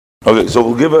Okay, so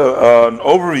we'll give an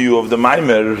overview of the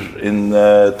Maimer in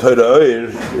Torah Oir,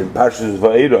 in Parshas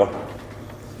Va'era,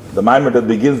 the Maimer that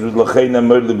begins with L'chein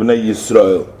Amor L'bnei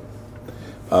Yisrael.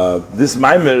 This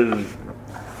Maimer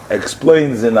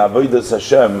explains in Avodas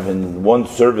Hashem, in one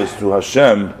service to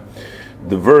Hashem,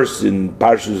 the verse in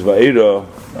Parshas Va'era,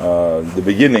 the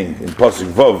beginning, in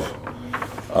Pasuk Vav,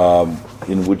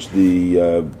 in which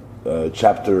the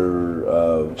chapter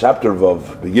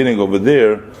Vav, beginning over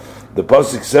there, the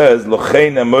pasuk says,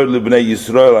 "L'chein amor libnei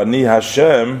Yisrael ani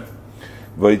Hashem,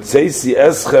 v'yitzeisi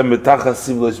eschem betachas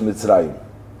sivlos Mitzrayim."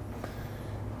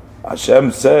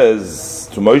 Hashem says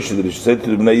to Moshe that he should say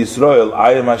to the Bnei Yisrael,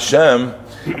 "I am Hashem,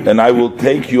 and I will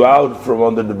take you out from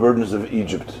under the burdens of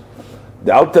Egypt."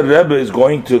 The Alter Rebbe is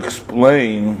going to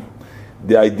explain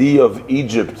the idea of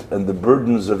Egypt and the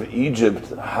burdens of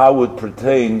Egypt, how it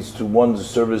pertains to one's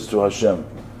service to Hashem.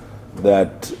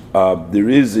 That there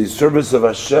is a service of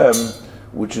Hashem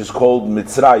which is called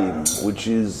Mitzrayim, which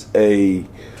is a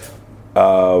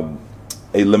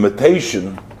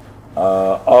limitation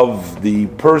of the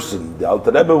person. The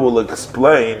Alter Rebbe will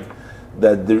explain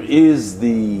that there is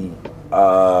the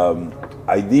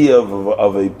idea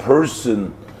of a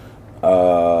person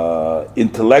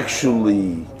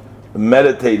intellectually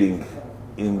meditating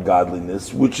in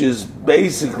godliness, which is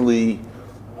basically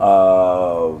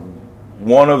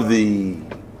one of the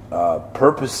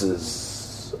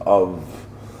purposes of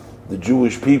the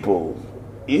Jewish people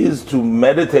is to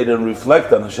meditate and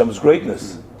reflect on Hashem's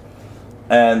greatness.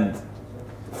 And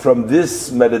from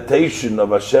this meditation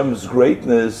of Hashem's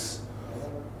greatness,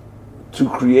 to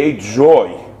create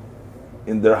joy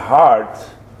in their heart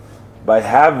by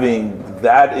having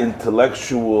that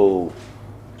intellectual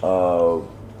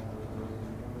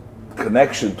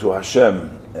connection to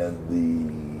Hashem and the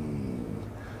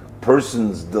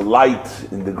person's delight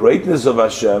in the greatness of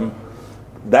Hashem,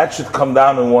 that should come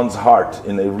down in one's heart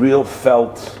in a real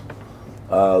felt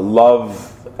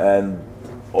love and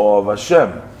awe of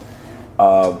Hashem.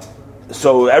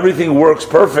 So everything works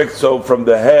perfect, so from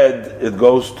the head it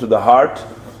goes to the heart,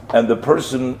 and the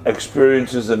person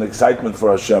experiences an excitement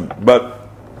for Hashem. But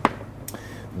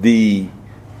the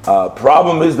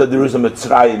problem is that there is a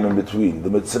Mitzrayim in between. The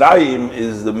Mitzrayim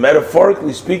is,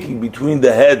 metaphorically speaking, between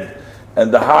the head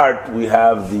and the heart. We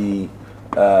have the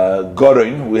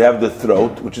gorin, we have the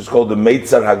throat, which is called the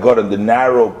Meitzar HaGorin, the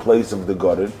narrow place of the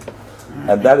gorin,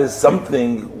 and that is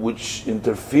something which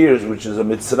interferes, which is a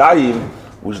Mitzrayim,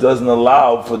 which doesn't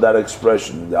allow for that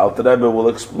expression. The Alter Rebbe will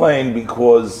explain,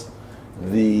 because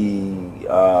the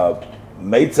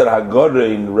Meitzar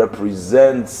HaGorin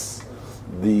represents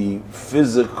the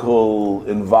physical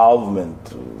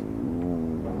involvement,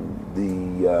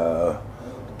 the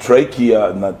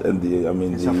trachea, the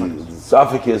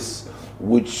esophagus,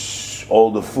 which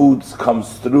all the foods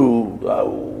comes through.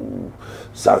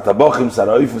 Sartabochim,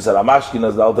 Saraifim, Saramashkin,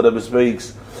 as the Alter Rebbe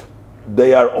speaks,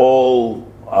 they are all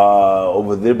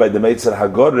over there by the Meitzar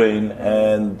HaGorin,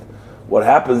 and what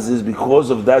happens is, because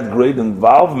of that great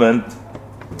involvement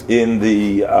in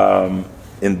the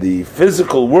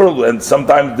physical world, and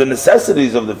sometimes the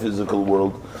necessities of the physical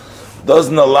world,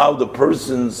 doesn't allow the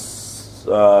person's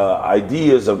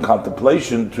ideas of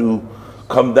contemplation to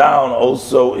come down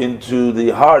also into the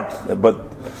heart. But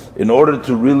in order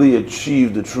to really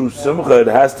achieve the true simcha, it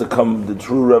has to come the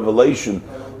true revelation,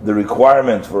 the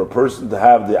requirement for a person to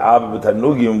have the Ava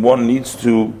B'Tanugim. One needs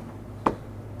to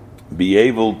be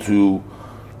able to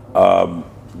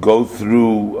go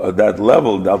through that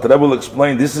level. The Alter Rebbe will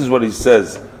explain, this is what he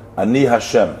says, Ani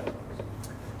Hashem,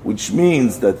 which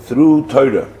means that through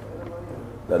Torah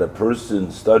that a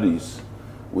person studies,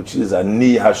 which is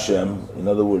Ani Hashem, in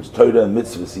other words, Torah and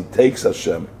mitzvahs, he takes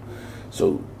Hashem.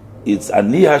 So it's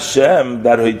Ani Hashem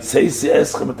that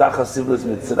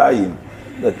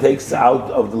takes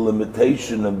out of the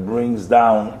limitation and brings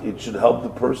down. It should help the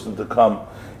person to come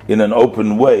in an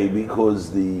open way,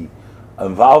 because the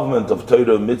involvement of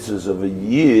Torah and mitzvahs of a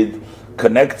Yid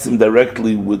connects him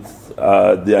directly with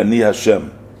the Ani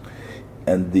Hashem.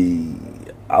 And the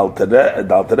Alter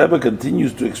Rebbe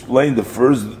continues to explain the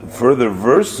further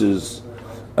verses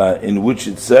in which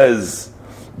it says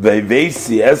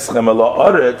Ve'veisi eschem ala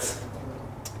oretz,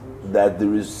 that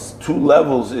there is two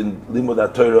levels in Limud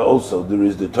HaTorah also. There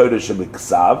is the Torah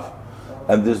Shebiksav,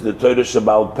 and there's the Torah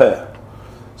Shebal Peh.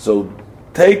 So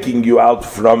taking you out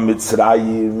from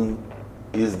Mitzrayim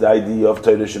is the idea of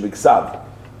Torah Shebiksav.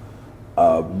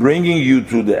 Bringing you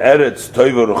to the Eretz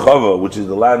Toiva Rechava, which is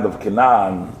the land of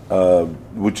Canaan,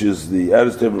 which is the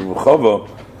Eretz Toiva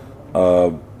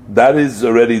Rechava, that is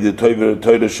already the Torah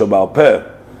Shebal Peh.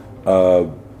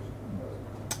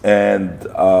 And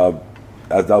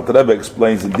as the Alter Rebbe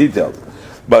explains in detail.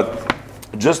 But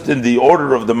just in the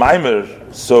order of the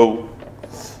Maimer, so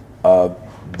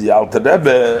the Alter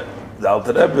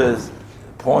Rebbe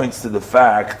points to the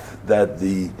fact that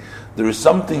there is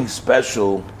something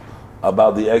special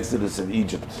about the Exodus of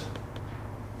Egypt,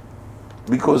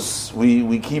 because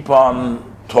we keep on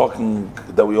talking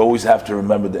that we always have to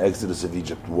remember the Exodus of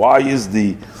Egypt. Why is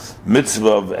the mitzvah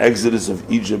of Exodus of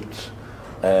Egypt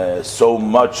so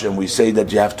much? And we say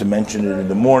that you have to mention it in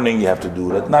the morning, you have to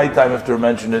do it at nighttime, you have to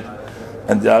mention it.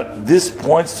 And this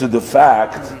points to the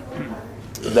fact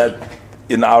that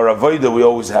in our avodah we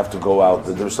always have to go out,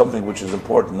 that there's something which is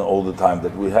important all the time,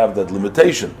 that we have that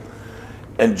limitation.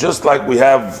 And just like we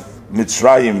have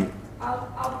Mitzrayim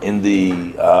in the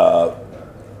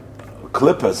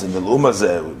Klippas, in the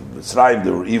Lumazeh, Mitzrayim,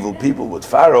 there were evil people with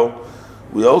Pharaoh,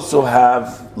 we also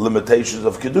have limitations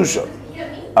of Kedusha.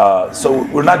 So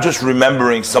we're not just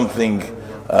remembering something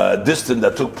distant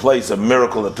that took place, a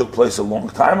miracle that took place a long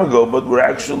time ago, but we're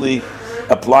actually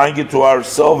applying it to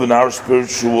ourselves in our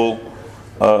spiritual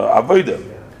avodah.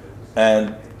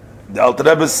 And the Alter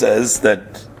Rebbe says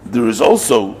that there is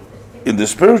also, in the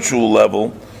spiritual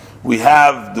level, we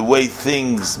have the way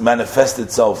things manifest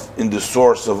itself in the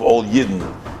source of all Yidden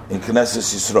in Knesset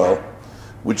Yisrael,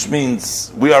 which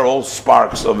means we are all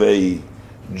sparks of a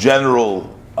general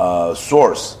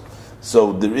source.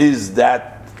 So there is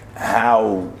that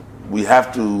how we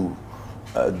have to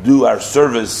do our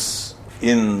service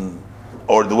in,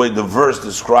 or the way the verse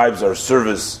describes our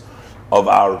service of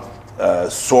our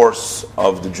source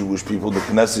of the Jewish people, the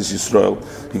Knesset Yisrael.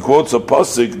 He quotes a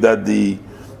pasuk that the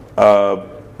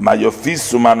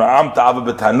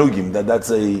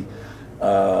that's a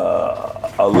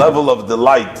level of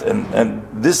delight,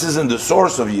 and this isn't the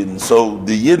source of Yidden. So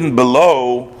the Yidden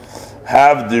below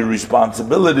have the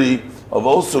responsibility of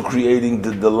also creating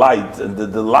the delight, and the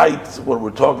delight, what we're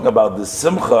talking about, the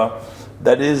simcha,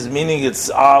 that is, meaning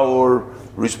it's our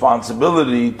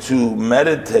responsibility to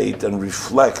meditate and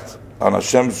reflect on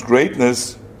Hashem's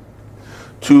greatness,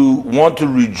 to want to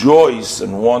rejoice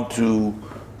and want to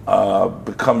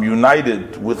become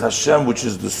united with Hashem, which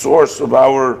is the source of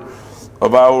our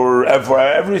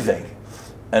everything.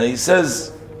 And he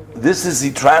says,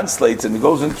 he translates, and he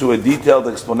goes into a detailed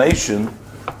explanation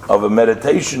of a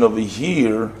meditation over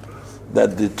here,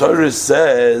 that the Torah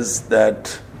says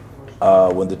that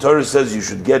when the Torah says you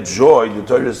should get joy, the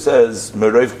Torah says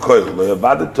mereiv koil lo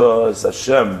yavadata es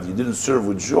Hashem, you didn't serve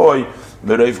with joy,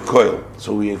 mereiv koil.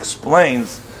 So he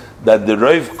explains that the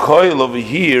reiv koil over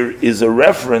here is a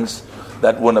reference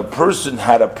that when a person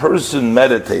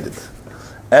meditated,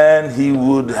 and he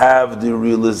would have the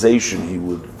realization, he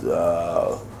would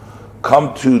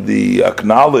come to the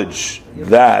acknowledge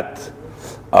that,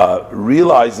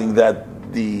 realizing that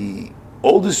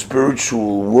all the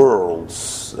spiritual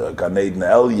worlds, Gan Eden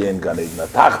Elyon, Gan Eden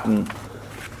Tachten,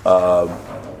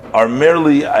 are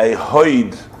merely a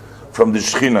hoid from the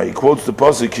Shechina. He quotes the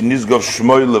pasuk Nizgov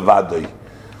Shmoi Levadoi,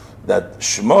 that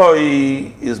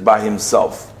Shmoi is by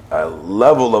himself. A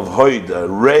level of hoid, a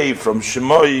ray from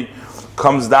Shmoi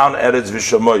comes down Eretz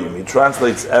V'Shamoyim. He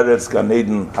translates Eretz Gan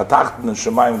Eden Hatachten and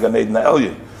Shemayim Gan Eden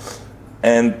Elyon.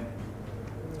 And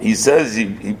he says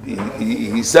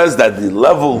he says that the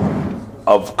level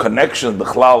of connection, the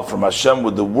chlal from Hashem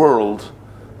with the world,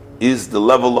 is the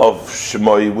level of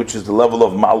Shemoi, which is the level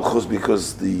of Malchus,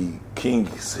 because the king,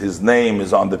 his name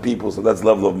is on the people, so that's the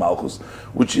level of Malchus,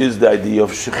 which is the idea of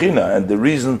Shekhinah. And the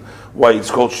reason why it's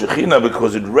called Shekhinah,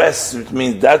 because it rests, it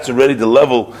means that's already the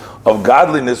level of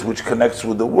godliness which connects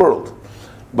with the world.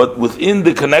 But within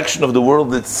the connection of the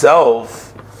world itself,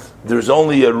 there's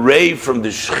only a ray from the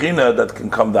Shekhinah that can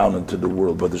come down into the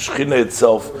world. But the Shekhinah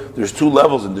itself, there's two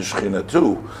levels in the Shekhinah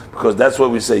too, because that's why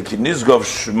we say Ki Nizgov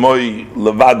Shmoi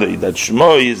Levadoi, that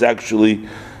Shmoi is actually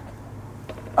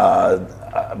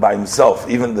by himself.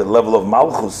 Even the level of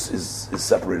Malchus is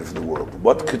separated from the world.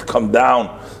 What could come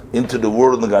down into the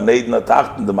world in the Gan Eden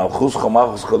Tachten, the Malchus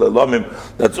Chamalchus Kol Elamim,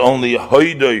 that's only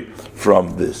Hoidoi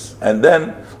from this, and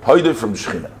then Hoidoi from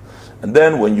Shekhinah. And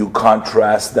then when you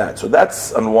contrast that, so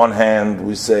that's on one hand,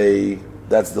 we say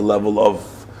that's the level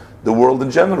of the world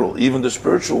in general, even the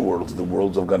spiritual worlds, the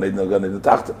worlds of Gan Eden and Gan Eden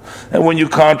Tachten. And when you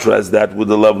contrast that with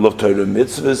the level of Torah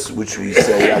mitzvahs, which we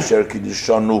say, Asher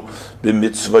Kiddishanu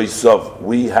b'mitzvahsav,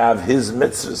 we have his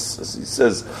mitzvahs. As he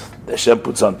says, Hashem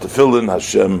puts on tefillin,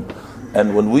 Hashem,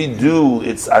 and when we do,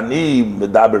 it's ani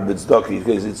medaber b'tzedakah,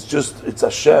 because it's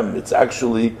Hashem. It's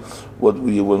actually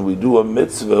when we do a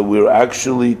mitzvah, we're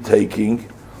actually taking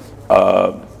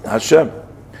Hashem.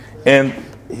 And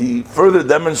he further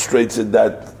demonstrates it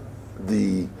that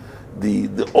the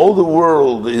all the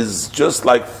world is just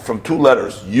like from two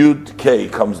letters. Yud K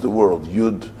comes the world.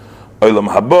 Yud Olam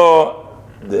Haba,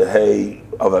 the Hey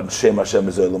of Shem Hashem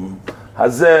is Olam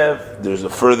Hazev. There's a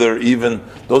further even,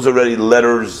 those are already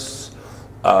letters.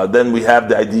 Then we have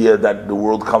the idea that the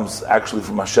world comes actually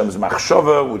from Hashem's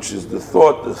Machshava, which is the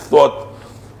thought. The thought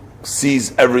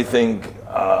sees everything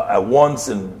at once.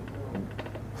 And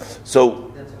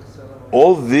so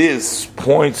all this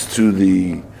points to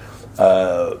the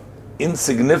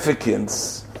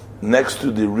insignificance next to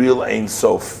the real Ein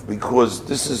Sof, because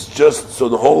this is just, so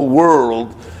the whole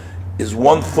world is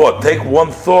one thought. Take one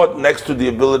thought next to the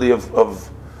ability of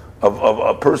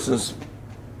a person's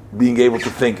being able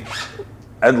to think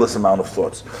endless amount of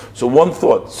thoughts. So one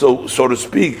thought, so to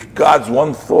speak, God's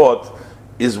one thought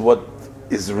is what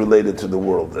is related to the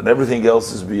world, and everything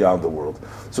else is beyond the world.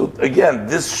 So again,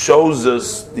 this shows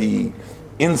us the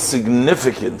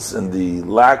insignificance and the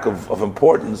lack of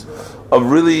importance of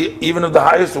really, even of the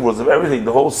highest worlds, of everything.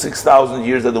 The whole 6,000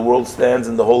 years that the world stands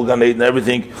and the whole Gan Eden and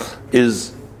everything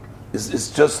is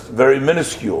just very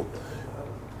minuscule.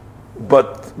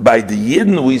 But by the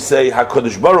Yidden we say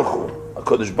HaKadosh Baruch Hu.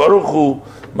 HaKadosh Baruch Hu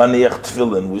maniach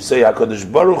tefillin. We say HaKadosh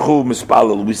Baruch Hu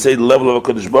mispalel. We say the level of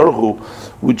HaKadosh Baruch Hu,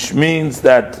 which means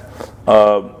that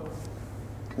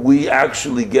we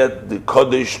actually get the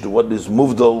Kodesh, what is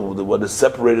muvdal, what is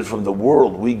separated from the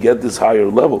world. We get this higher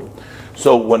level.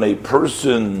 So when a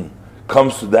person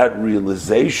comes to that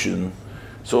realization,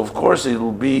 so of course it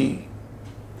will be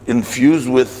infused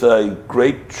with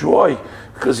great joy,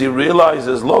 because he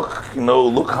realizes, look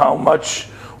how much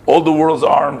all the worlds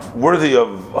aren't worthy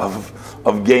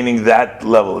of gaining that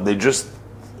level. They just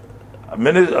a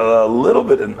little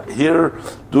bit, and here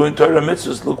doing Torah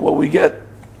mitzvahs, look what we get.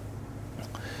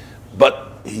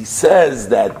 But he says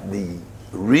that the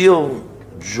real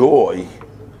joy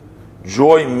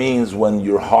means when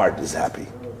your heart is happy.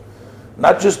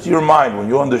 Not just your mind. When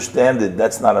you understand it,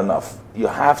 that's not enough. You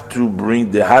have to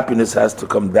bring, the happiness has to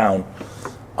come down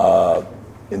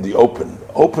in the open.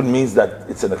 Open means that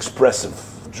it's an expressive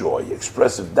joy.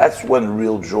 Expressive, that's when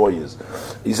real joy is.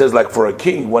 He says, like for a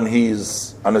king, when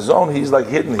he's on his own, he's like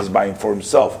hidden, he's buying for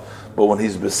himself. But when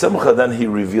he's besimcha, then he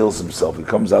reveals himself. He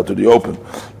comes out to the open.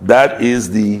 That is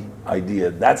the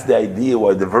idea. That's the idea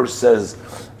why the verse says,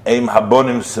 Eim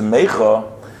habonim semecha,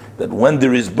 that when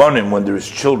there is bonim, when there is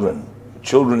children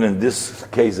in this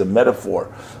case a metaphor,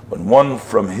 when one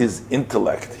from his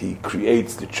intellect, he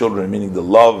creates the children, meaning the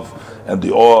love and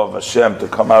the awe of Hashem to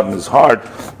come out in his heart,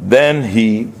 then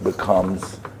he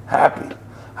becomes happy.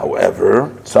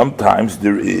 However, sometimes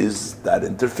there is that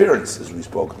interference, as we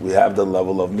spoke. We have the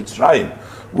level of Mitzrayim,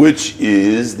 which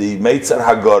is the Meitzar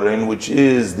Hagorin, which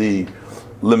is the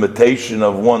limitation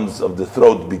of the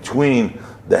throat between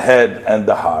the head and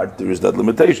the heart. There is that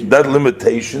limitation. That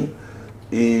limitation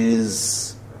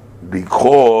is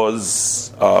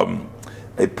because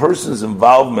a person's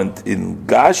involvement in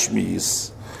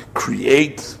Gashmis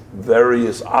create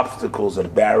various obstacles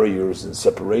and barriers and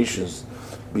separations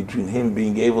between him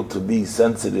being able to be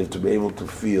sensitive, to be able to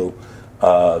feel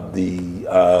the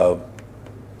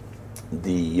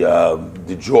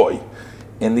joy.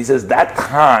 And he says that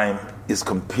time is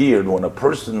compared when a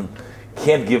person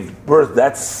can't give birth.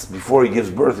 That's before he gives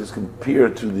birth. Is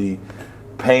compared to the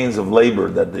pains of labor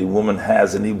that the woman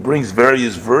has, and he brings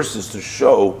various verses to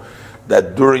show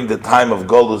that during the time of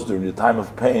Golus, during the time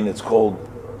of pain, it's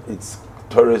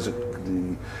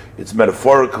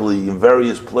metaphorically in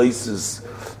various places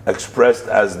expressed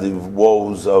as the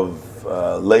woes of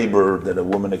labor that a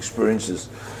woman experiences.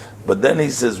 But then he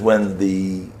says when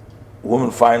the woman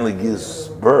finally gives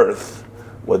birth,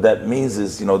 what that means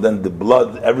is, then the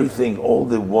blood, everything, all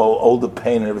the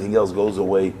pain and everything else goes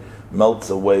away, melts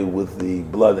away with the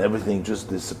blood, everything just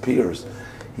disappears.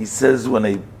 He says when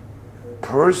a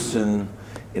person,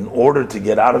 in order to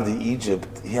get out of the Egypt,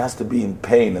 he has to be in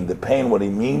pain. And the pain, what he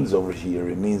means over here,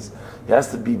 it means he has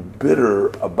to be bitter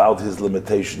about his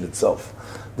limitation itself.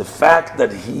 The fact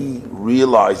that he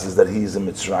realizes that he is in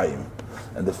Mitzrayim,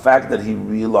 and the fact that he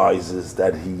realizes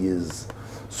that he is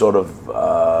sort of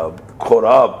caught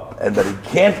up and that he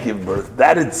can't give birth,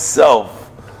 that itself,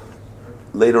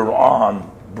 later on,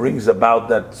 brings about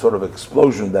that sort of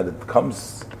explosion, that it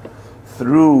comes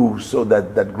through, so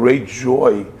that great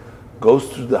joy goes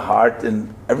through the heart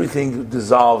and everything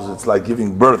dissolves. It's like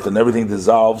giving birth, and everything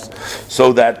dissolves,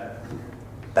 so that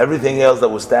everything else that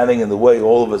was standing in the way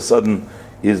all of a sudden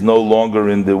is no longer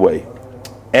in the way.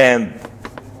 And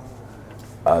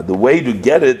the way to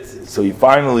get it, so he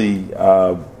finally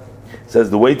says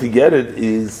the way to get it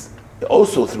is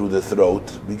also through the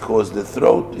throat, because the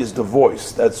throat is the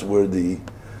voice. That's where the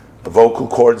vocal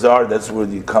cords are. That's where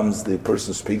the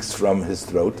person speaks from his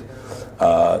throat.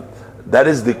 that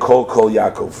is the Kol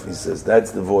Yaakov. He says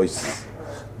that's the voice.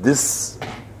 This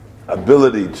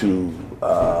ability to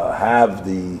have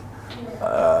the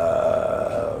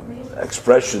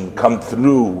expression come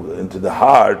through into the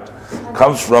heart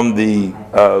comes from the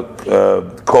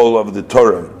Kol of the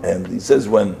Torah. And he says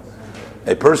when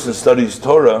a person studies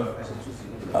Torah,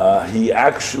 he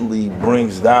actually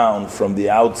brings down from the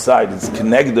outside, it's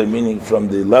connected, meaning from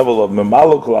the level of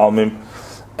Memaluk Almim,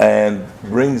 and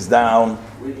brings down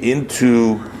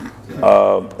into,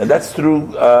 and that's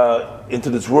through, into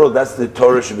this world, that's the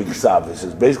Torah Shebiksav. He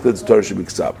says, basically it's Torah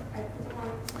Shebiksav.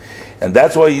 And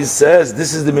that's why he says,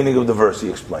 this is the meaning of the verse, he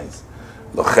explains.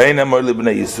 Say,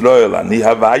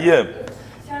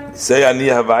 Ani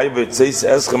Havaya,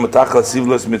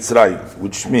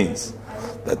 which means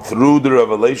that through the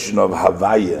revelation of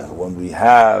Havaya, when we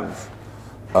have,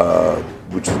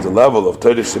 which is the level of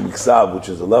Torah Shebiksav, which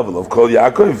is the level of Kol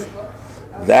Yaakov,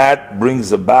 that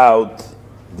brings about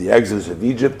the exodus of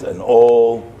Egypt and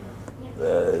all,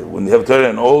 when you have Torah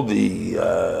and all the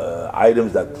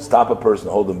items that stop a person,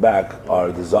 hold them back,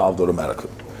 are dissolved automatically.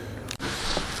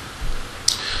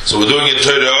 So we're doing in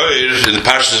Torah Oir, in the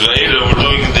Parshas Vayera, we're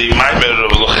doing the Maimer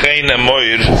of L'chein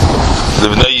Amoir,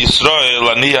 Livnei Yisrael,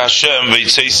 Ani Hashem,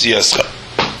 V'yitzeisi Eschem.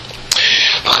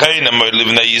 L'chein Amoir,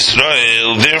 Livnei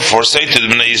Yisrael, therefore say to the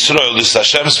Bnei Yisrael, this is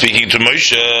Hashem speaking to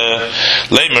Moshe,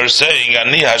 Lamer saying,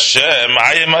 Ani Hashem,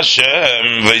 I am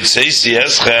Hashem, V'yitzeisi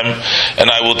Eschem,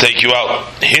 and I will take you out.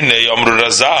 Hinei Omru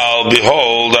Razal,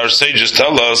 behold, our sages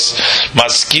tell us,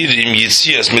 Maskirim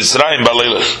Yitzias Mitzrayim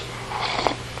Baleilach,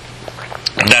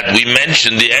 that we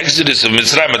mention the exodus of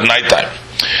Mitzrayim at nighttime.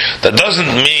 That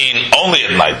doesn't mean only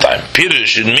at nighttime.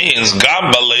 Pirush, it means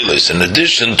Gam Baleilis. In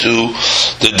addition to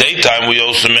the daytime, we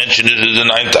also mention it at the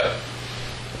nighttime.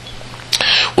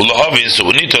 So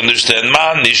we need to understand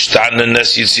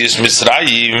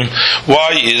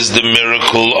why is the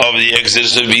miracle of the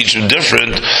exodus of Egypt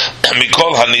different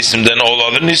than all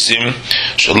other nisim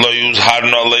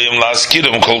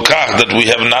that we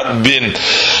have not been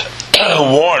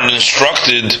warned,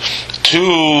 instructed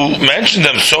to mention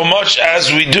them so much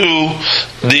as we do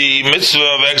the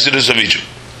mitzvah of exodus of Egypt.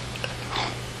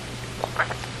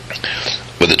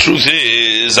 But the truth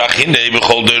is,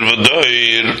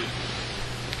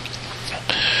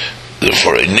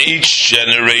 therefore, in each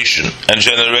generation and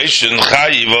generation,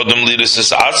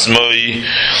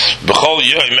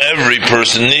 every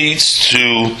person needs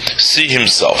to see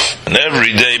himself. And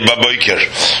every day, in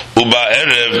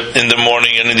the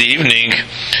morning and in the evening,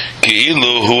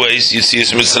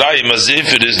 as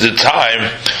if it is the time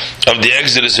of the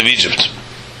exodus of Egypt.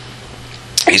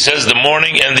 He says the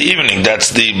morning and the evening. That's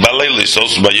the Baleilis,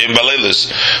 also Bayim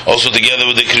Baleilis, also together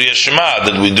with the Kriya Shema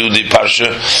that we do the Parsha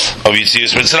of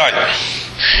Yitzias Mitzrayim.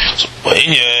 So,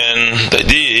 the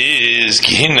idea is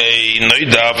Kihinei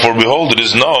Noida, for behold, it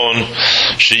is known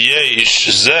Sheyesh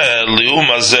Zeh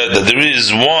Liuma Zeh, that there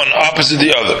is one opposite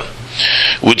the other,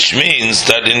 which means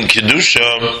that in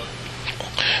Kedusha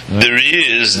there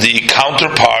is the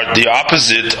counterpart, the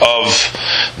opposite of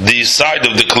the side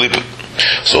of the Klippah.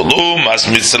 So Lum as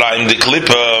Mitzrayim the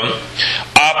Klippa,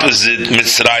 opposite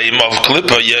Mitzrayim of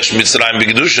Klippa, Yesh Mitzrayim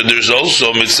B'Kedusha, there's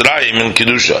also Mitzrayim in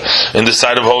Kedusha, in the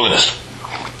side of holiness.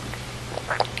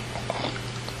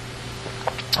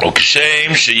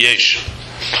 Ukeshem Sheyesh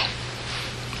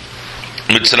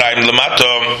Mitzrayim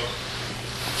Lamato,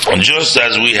 just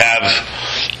as we have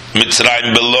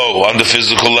Mitzrayim below, on the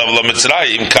physical level of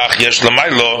Mitzrayim, Kach Yesh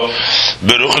Lamaylo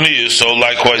Beruchni, so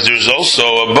likewise there's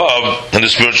also above in the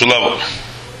spiritual level.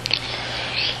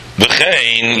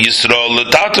 B'chein Yisrael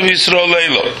L'Tatav Yisrael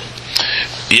Leilo.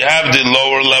 You have the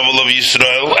lower level of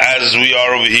Yisrael, as we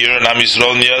are over here, and Am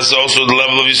Yisrael, and yes, also the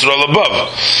level of Yisrael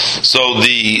above. So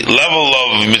the level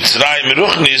of Mitzrayim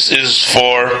Ruchnis is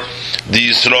for the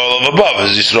Yisrael of above,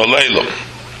 as Yisrael Leilo.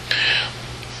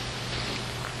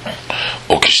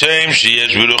 So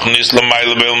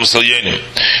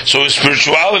in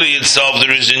spirituality itself,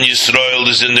 there is in Yisrael,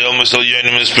 there is in the El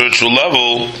Masalyonim, the spiritual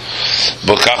level.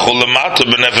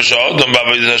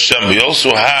 We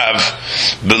also have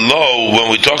below, when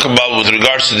we talk about with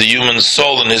regards to the human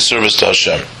soul and his service to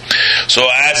Hashem. So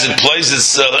as it plays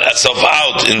itself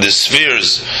out in the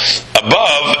spheres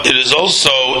above, it is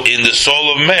also in the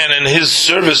soul of man, and his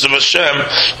service of Hashem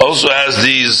also has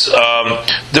these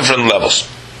different levels.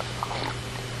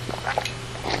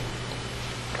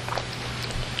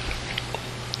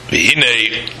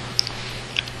 Behinei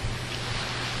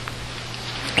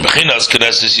Bechinas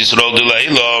Knesset Yisrael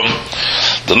D'Leila,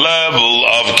 the level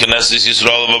of Knesset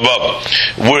Yisrael of above,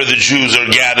 where the Jews are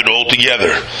gathered all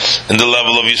together, in the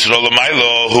level of Yisrael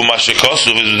L'Mailo, who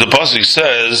Mashikosu, as the pasuk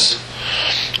says,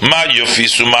 Ma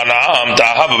yofisu mana'am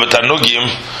ta'ahava b'tanugim,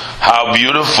 how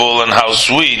beautiful and how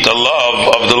sweet the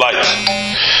love of the light.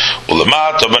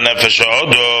 Ulamata b'nefesh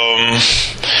ha'odom,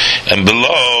 and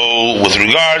below, with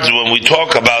regards when we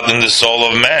talk about in the soul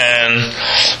of man,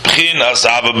 b'chinas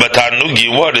ahava b'tanugi,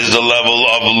 what is the level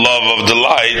of love of the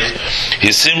light?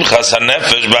 Hisimchas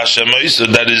hanefesh b'Hashem Oiseh,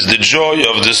 that is the joy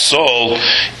of the soul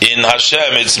in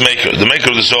Hashem, its maker, the maker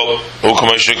of the soul.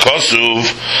 U'kameshe kosuv,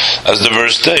 as the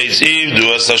verse states,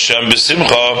 Ivdu as Hashem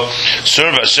b'simcha,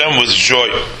 serve Hashem with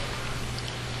joy.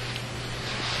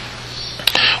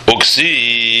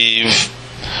 Uksiv,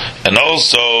 and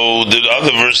also the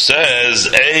other verse says,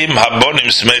 Eim habonim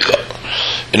smecha.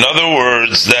 In other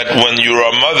words, that when you are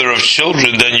a mother of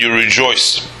children, then you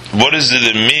rejoice. What is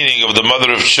the meaning of the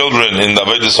mother of children in the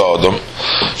Avodas Ha'adam?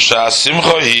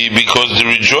 Sha'asimcha hi, because the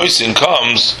rejoicing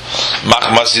comes,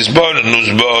 machmas yisbar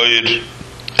nuzba'ir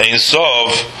ein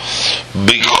sof,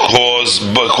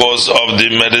 because of the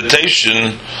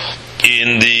meditation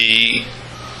in the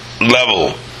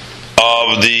level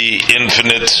of the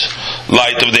infinite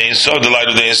light of the Ein Sof, the light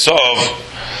of the Ein Sof,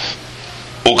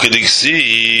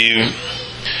 ukediksiv,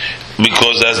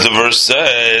 because as the verse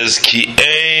says, ki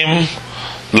aim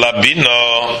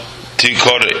labina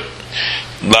tikore,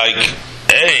 like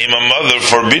aim, a mother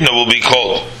for bina will be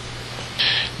called.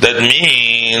 That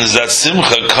means that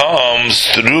simcha comes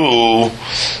through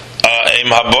aim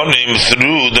habonim,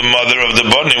 through the mother of the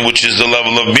bonim, which is the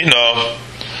level of bina.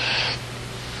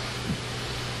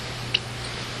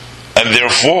 And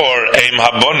therefore, Eim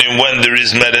Habonim, when there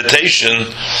is meditation,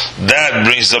 that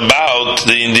brings about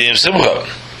the Indian Simcha.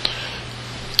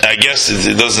 I guess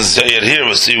it doesn't say it here,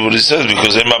 but see what it says,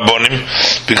 because Eim Habonim,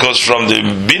 because from the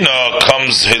Bina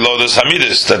comes Hilodas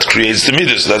Hamidus, that creates the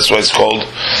Midus, that's why it's called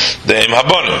the Eim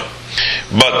Habonim.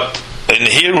 But in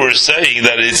here we're saying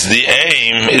that it's the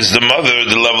aim, is the mother,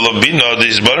 the level of Bina, the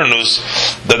Isbaranus,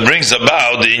 that brings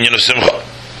about the Indian Simcha.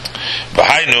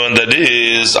 And that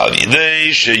is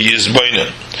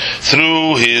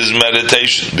through his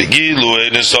meditation,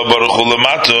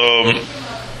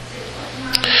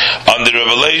 on the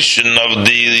revelation of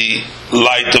the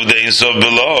light of the Ein Sof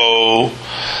below.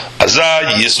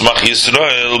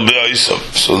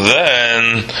 So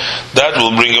then that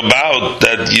will bring about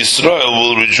that Yisrael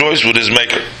will rejoice with his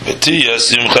maker.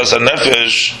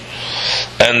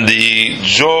 And the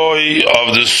joy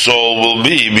of the soul will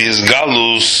be his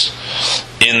galus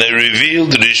in a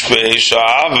revealed rishpei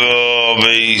sha'ava, of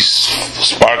a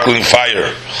sparkling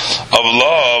fire of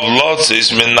love,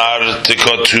 lotzis minar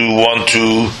teka, to want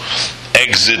to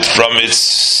exit from its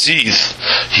seat.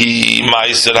 He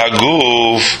ma'aser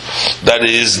haguf, that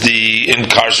is the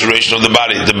incarceration of the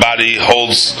body. The body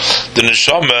holds the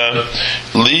neshama.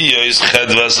 Liya is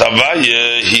chedvas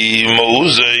havaya, he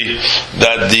ma'uzei,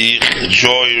 that the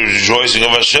joy, rejoicing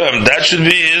of Hashem, that should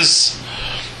be his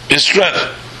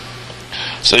strength.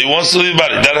 So he wants to leave the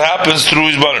body. That happens through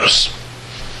his bonus.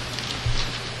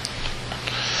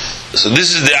 So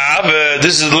this is the Ava,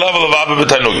 this is the level of Ava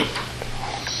b'Tanugim.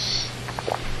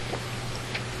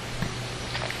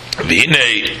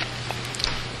 V'hinei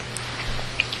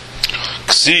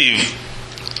ksiv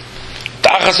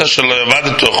tachas asher lo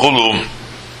yavadetu achulu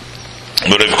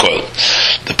b'Rev Koil.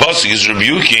 The pasuk is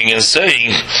rebuking and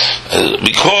saying,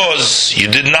 because you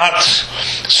did not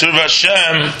serve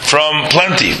Hashem from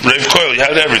plenty, Rev Koil, you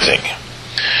had everything.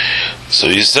 So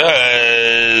he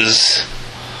says,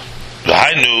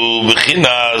 V'hainu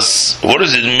b'chinas, what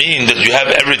does it mean that you have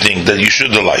everything, that you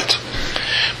should delight?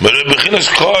 B'chinas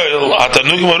Koil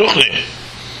hatanugim haruchni.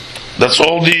 That's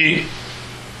all the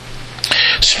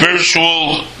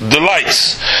spiritual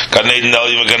delights. Gan Eden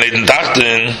Elyon, Gan Eden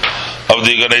Tachten, of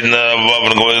the Gan Eden above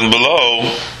and Gan Eden below.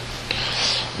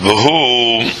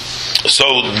 So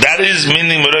that is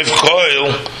meaning Rev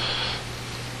Koil,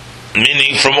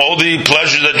 meaning from all the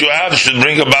pleasure that you have should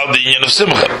bring about the union of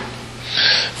Simcha.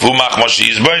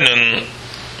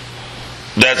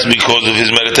 That's because of his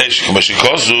meditation. The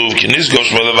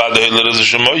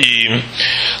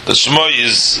Shemoi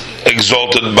is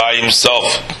exalted by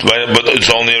himself, but it's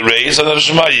only a raise.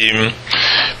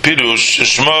 Pirush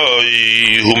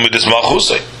Shemoi hu midis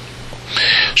malchusay.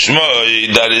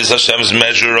 Shemoi, that is Hashem's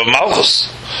measure of malchus,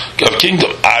 of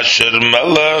kingdom. Asher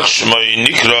melech Shemoi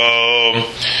nikra.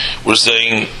 We're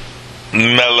saying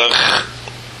melech,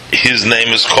 his name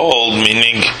is called,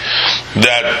 meaning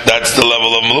that's the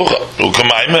level of melucha.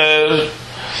 Ukamaimer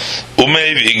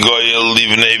umevi goyel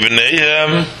livnei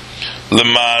v'neihem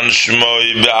leman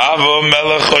shmoi be'avo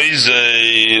melech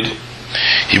oizer.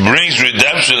 He brings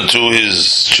redemption to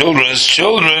his children's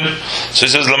children. So he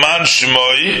says leman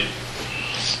shmoi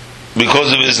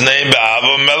because of his name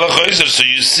Be'ava Melech Oyser. So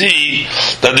you see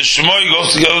that the Shmoy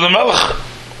goes together with the Melech.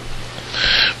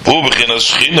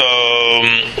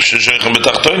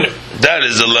 That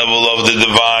is the level of the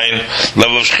divine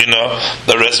level of Shechina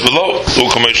that rests below.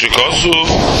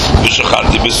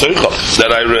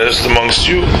 That I rest amongst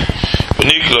you.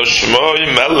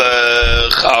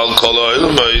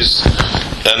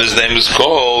 And his name is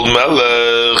called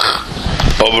Melech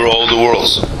over all the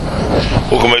worlds.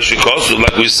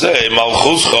 Like we say,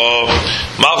 Malchus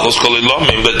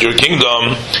that your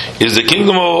kingdom is the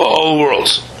kingdom of all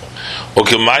worlds.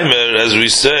 As we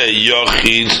say,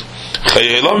 Yochid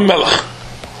Chayelam Melech.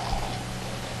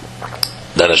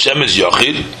 That Hashem is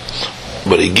Yochid,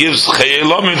 but He gives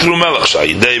Chayelam through Melech.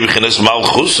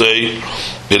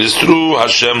 It is through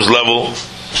Hashem's level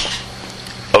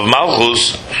of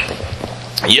Malchus.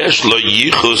 Yesh lo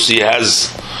yichus, He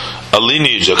has a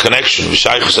lineage, a connection,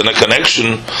 and a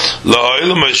connection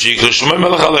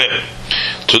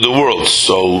to the world.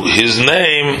 So His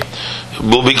name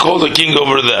will be called a king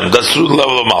over them. That's through the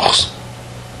level of Malchus.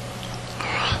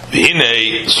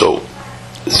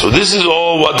 So this is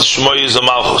all what the Shmoy is a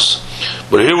Malchus.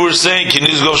 But here we're saying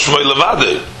Kinizgov Shmoy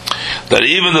Levade, that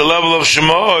even the level of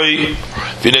Shmoy,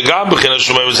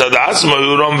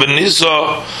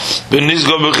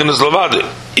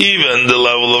 even the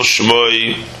level of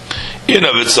Shmoy in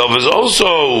of itself is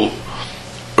also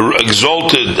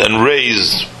exalted and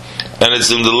raised, and it's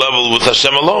in the level with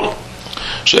Hashem alone.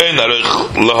 For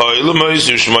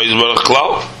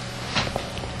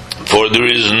there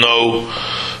is no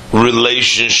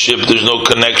relationship, there's no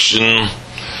connection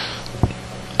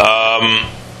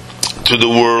to the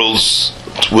worlds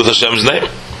with Hashem's name.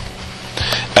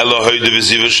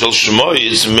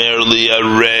 It's merely a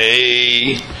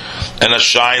ray and a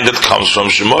shine that comes from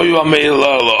Shemoy,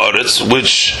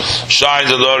 which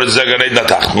shines on the Oretz Zeganei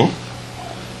Natachnu.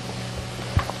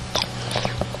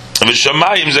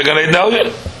 V'Shamayim Zeganei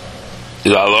Dalyan. The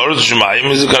Oretz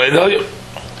Shamayim is Zeganei Dalyan.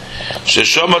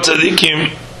 Sheshama Tzadikim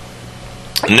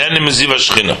Nenim Ziva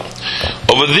Shechina.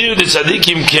 Over there, the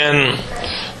Tzadikim can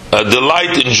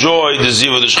delight, enjoy the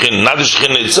Ziva of the Shechina, not the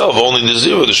Shechina itself, only the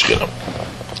Ziva of the Shechina.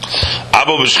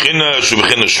 Abo b'Shechina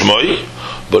Shub'China Shmoy,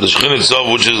 but the Shechina itself,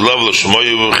 which is the level of Shmoy,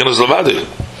 b'China Zlavadi,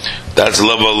 that's the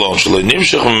level alone. Shaloi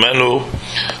Nimshech Menu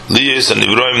Liyis and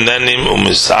Nivroim Nenim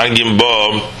U'Misangim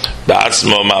Bo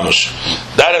Ba'atzmo Mamash.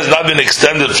 That has not been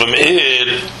extended from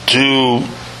it to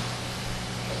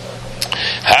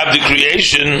have the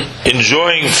creation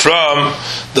enjoying from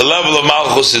the level of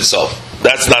Malchus itself.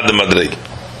 That's not the Madrig.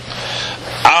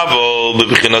 Avo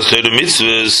b'B'China Torah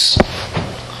Mitzvahs.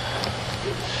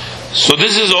 So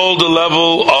this is all the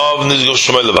level of Nizgov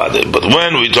Shmoy Levade. But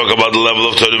when we talk about the level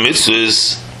of Torah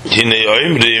Mitzvahs, Hinei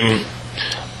Oimrim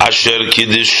Asher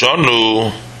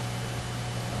Kiddushonu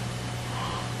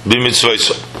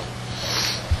B'Mitzvayso.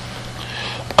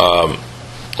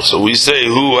 So we say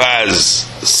who has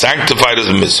sanctified us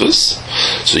mitzvahs.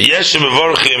 So Yeshem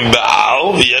Mevorchim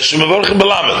Ba'al, Yeshem Mevorchim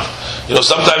B'Lamed.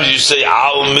 Sometimes you say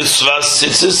Al Mitzvah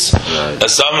Tzitzis, and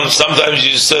sometimes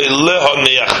you say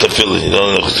Lehoniach Tefillin.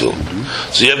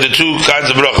 So you have the two kinds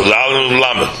of brachos, Al and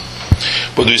B'Lamed.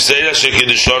 But we say that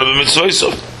Shekiddushonu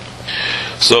B'Mitzvayso.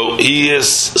 So he is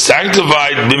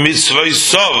sanctified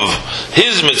B'Mitzvayso,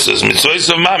 his mitzvahs,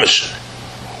 Mitzvayso Mamish.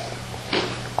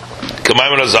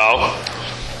 Kamayim Razal.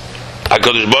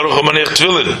 HaKadosh Baruch Hu Maniach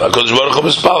Tefillin, HaKadosh Baruch Hu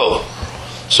Mispalel.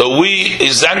 So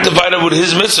he's sanctified with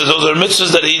his mitzvahs. Those are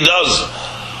mitzvahs that he does.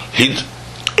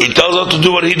 He tells us to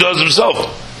do what he does himself.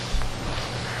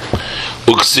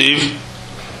 Uksiv,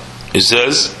 he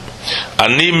says,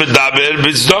 Ani medaber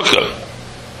b'tzedakah.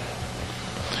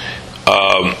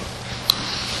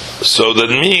 So that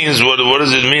means, what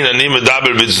does it mean? Ani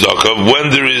medaber b'tzedakah. When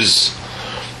there is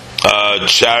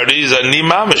charity, is ani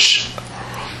mamish.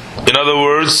 In other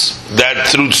words, that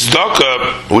through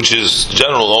tzedakah, which is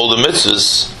general, all the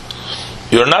mitzvahs,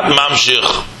 you're not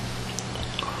mamshich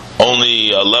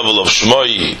only a level of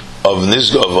shmoy, of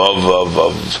nizgov,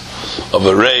 of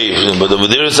a rave, but over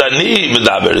there is ani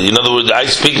medaber. In other words, I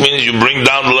speak means you bring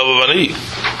down the level of ani.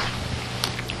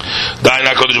 Dain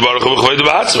HaKadosh Baruch Hu b'chvei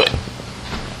b'atzmei.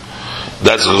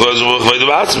 That's because of the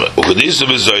Batzma.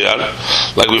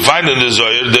 Like we find in the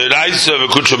Zohar, the Raisa of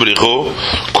Kudsha B'richu,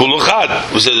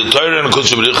 Kulachad. We say the Torah and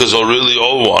Kudsha B'richu is all really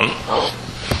all one.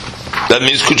 That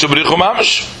means Kudsha B'richu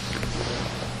Mamash.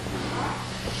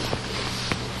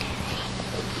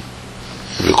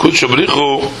 The Kudsha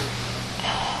B'richu,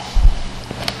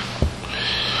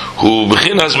 who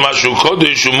b'chinas mashu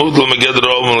kodesh umudl meged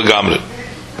ra'om l'gamri.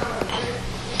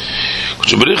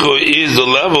 Kudsha B'richu is the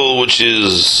level which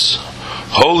is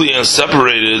holy and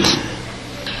separated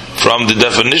from the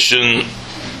definition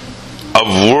of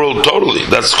world totally.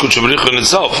 That's Kudsha B'richu in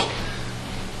itself.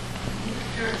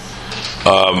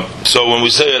 So when we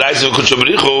say Eraisa Kudsha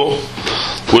B'richu,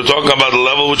 we're talking about the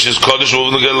level which is Kodesh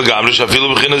Uvnegel L'Gamri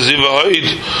Shafilu B'china Ziva Hoid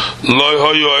Loi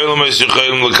Hoyu Oilum Es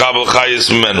Yichayim L'Kabel Chayis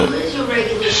Menu.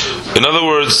 In other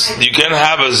words, you can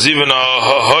have a Ziva and a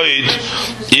Hoid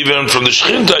even from the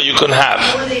Shechinta. You can have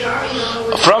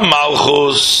from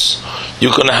Malchus. You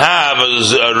can have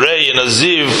a ray and a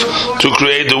ziv to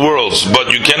create the worlds, but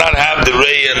you cannot have the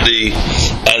ray and the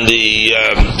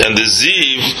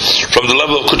ziv from the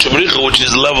level of Kudsha B'richu, which is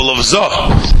the level of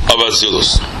Zoh of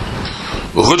Azilus.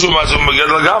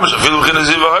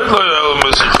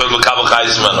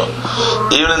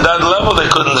 Even in that level, they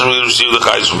couldn't really receive the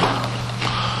Chayis.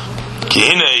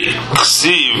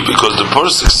 Because the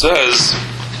Pasuk says,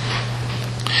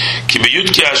 "Ki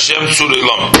b'yud ki Hashem tzur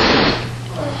elam."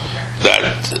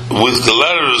 That with the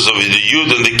letters of the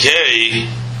Yud and the K,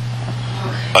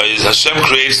 Hashem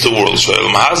creates the world. So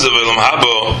Elam Hazav, Elam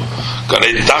Habo,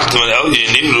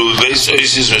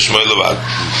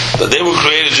 that they were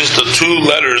created just the two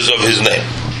letters of His name.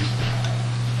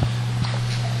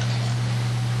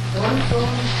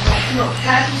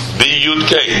 B Yud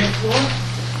K.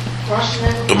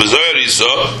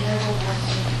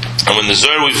 And when the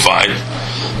Zohar we find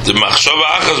the Machshava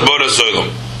Achas Bora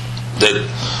Soilam, that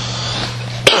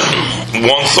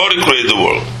one thought He created the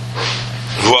world.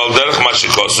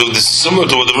 This is similar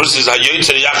to what the verse says,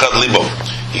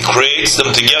 He creates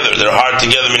them together, their heart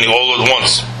together, meaning all at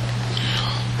once.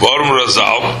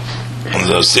 And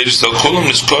the sages tell Kulam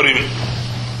Niskorim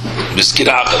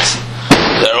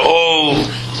they're all,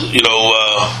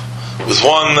 with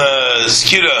one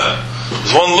skira,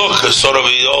 with one look, sort of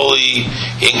he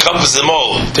encompasses them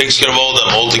all, takes care of all them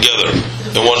all together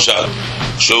in one shot.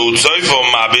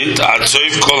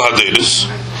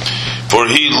 For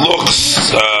He looks,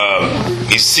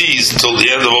 He sees till the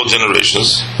end of all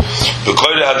generations. He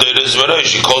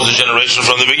calls the generation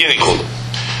from the beginning.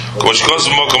 As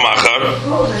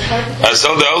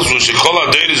told elsewhere,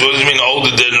 what does it mean all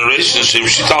the generations?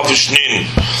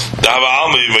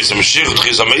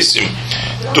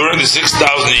 During the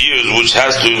 6,000 years, which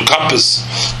has to encompass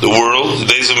the world, the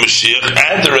days of Mashiach,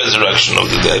 and the resurrection of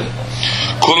the dead.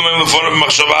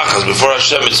 Before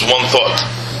Hashem, it's one thought.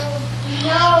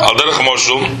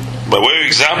 By way of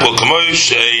example, what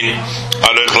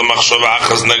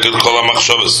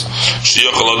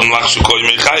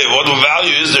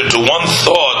value is there to one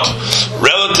thought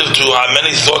relative to how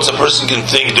many thoughts a person can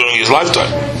think during his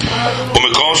lifetime?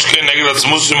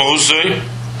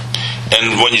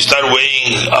 And when you start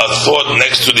weighing a thought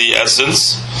next to the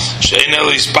essence, so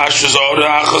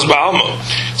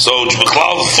the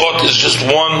thought is just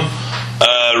one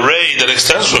ray that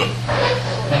extends from it.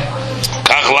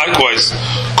 Likewise,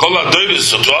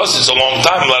 so to us it's a long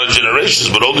time, a lot of generations,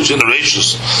 but all the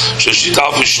generations, of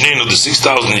the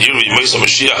 6,000 years, in the days of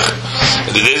Mashiach,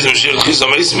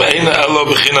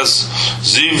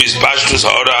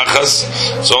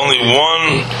 it's only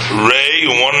one ray,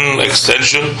 one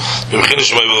extension. That's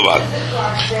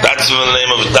the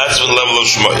name of it. That's the level of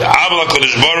Shmoy.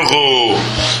 Because Baruch Hu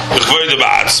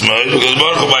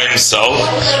by Himself,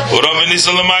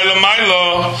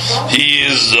 He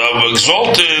is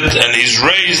exalted and He's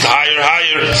raised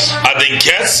higher, Adin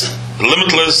Ketz,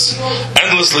 limitless,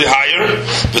 endlessly higher,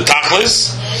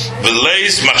 V'tachlis,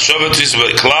 V'leis, Machshavatis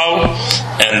V'klal,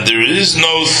 and there is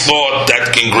no thought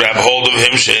that can grab hold of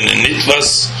Him, Shein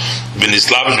Nitvas,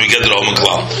 V'nislavish, we get it all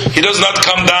Klal. He does not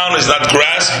come down, He's not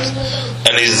grasped,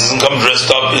 and He doesn't come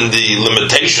dressed up in the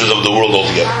limitations of the world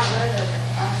altogether.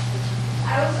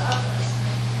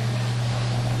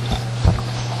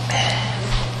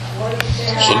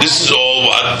 So this is all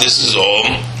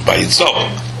by itself.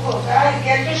 No,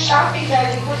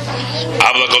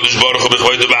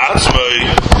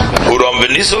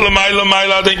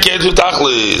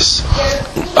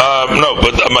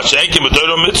 but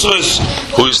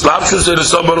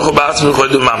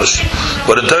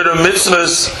in Torah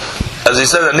mitzvahs, as he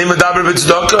said,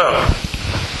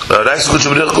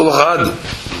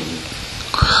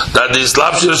 that the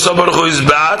Islapshir Sobaruch is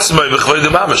Ba'atzmai B'chvoid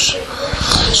Mamash.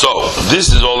 So,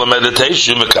 this is all a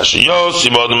meditation. When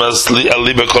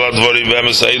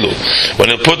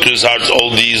he put to his heart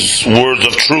all these words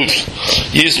of truth,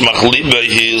 his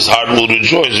heart will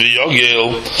rejoice.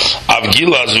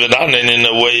 In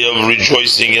a way of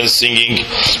rejoicing and singing,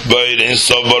 but in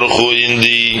Sobaruch in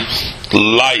the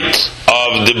light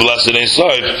of the blessed Ein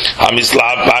Sof,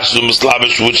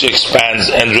 which expands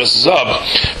and dresses up,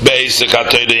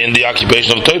 in the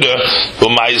occupation of Torah,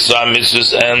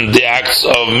 and the act acts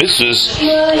of mitzvahs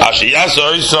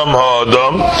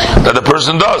that the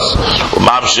person does.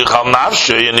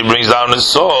 And he brings down his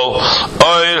soul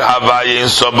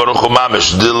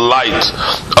the light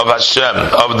of Hashem,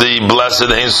 of the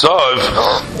blessed Ein Sof.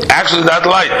 Actually, that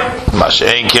light,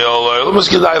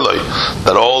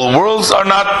 that all worlds are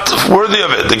not worthy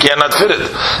of it, they cannot fit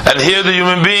it. And here the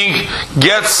human being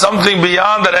gets something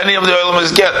beyond that any of the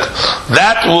Olamas get.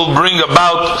 That will bring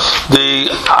about the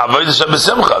Avodah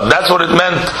Shabbat. That's what it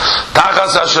meant.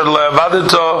 Tachas asher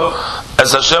le'avadito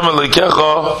es Hashem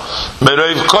elikecho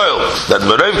mereiv koil. That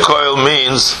mereiv koil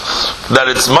means that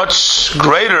it's much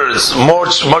greater, it's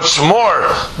much more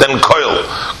than koil.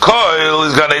 Koil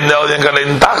is Gan Eden Elyon and Gan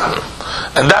Eden Tachton.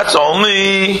 And that's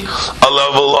only a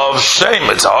level of shame.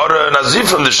 It's harder and azif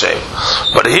from the shame.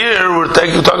 But here we're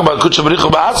talking about Kudsha B'richu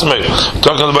B'atzmei,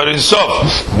 talking about Ein Sof.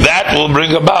 That will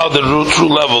bring about the true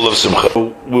level of simcha.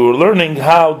 We were learning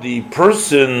how the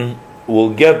person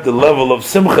will get the level of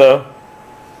simcha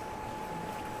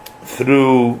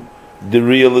through the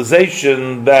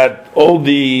realization that all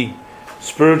the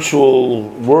spiritual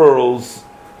worlds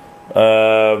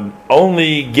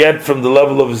only get from the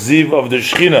level of ziv of the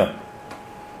Shekhinah.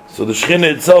 So the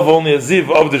Shekhinah itself only a ziv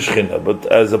of the Shekhinah, but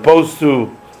as opposed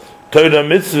to Torah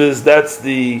mitzvahs, that's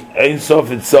the Ein Sof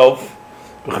itself,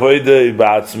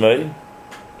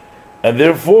 and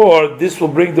therefore this will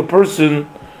bring the person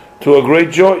to a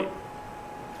great joy,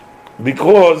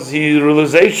 because his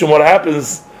realization, what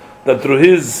happens, that through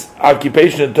his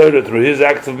occupation in Torah, through his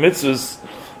acts of mitzvahs,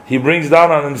 he brings down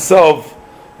on himself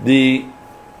the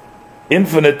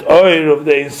infinite oir of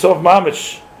the Ein Sof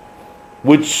Mamish,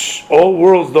 which all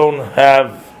worlds don't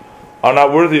have, are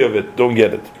not worthy of it, don't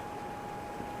get it.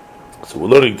 So we're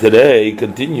learning today,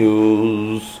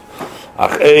 continues,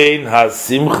 Ach ein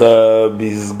ha-simcha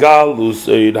bizgalus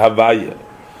oir havaya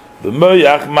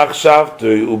b'moyach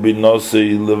machshavtoi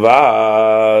ubinosei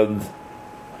levad.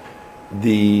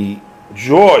 The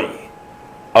joy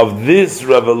of this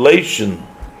revelation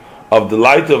of the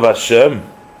light of Hashem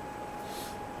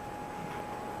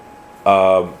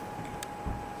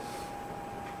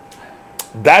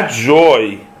that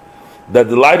joy that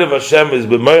the light of Hashem is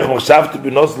b'moich machshavtu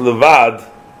binos levad,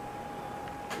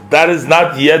 that is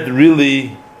not yet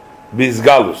really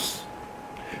bizgalus.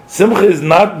 Simcha is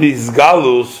not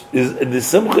bizgalus. The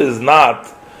simcha is not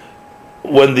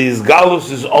when the izgalus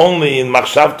is only in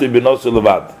machshavtu binos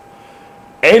levad.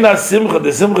 Eina simcha.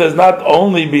 The simcha is not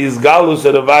only bizgalus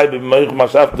eravai b'moich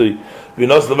machshavtu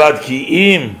binos levad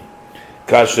ki im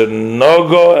kasher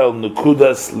nogo el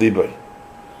nukudas libay.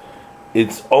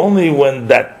 It's only when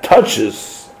that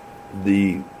touches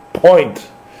the point,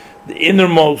 the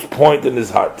innermost point in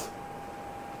his heart.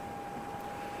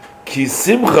 Ki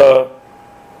simcha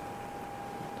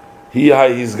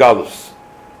hi his galus,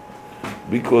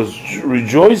 because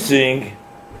rejoicing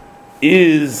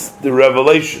is the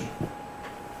revelation.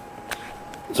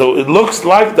 So it looks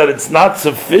like that it's not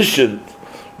sufficient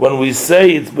when we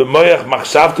say it's b'moyach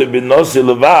machshavtu b'nosi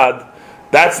levad.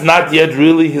 That's not yet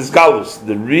really his galus.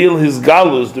 The real his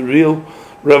galus, the real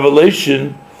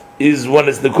revelation, is when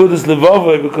it's nekudas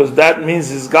levavai, because that means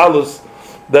his galus,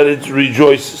 that it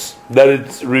rejoices, that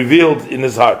it's revealed in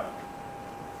his heart.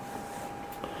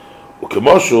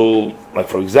 Ukemoshul, like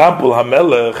for example,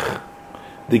 Hamelech,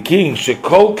 the king,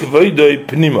 shekol kvoidoi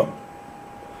pnima,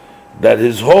 that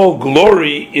his whole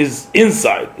glory is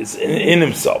inside, it's in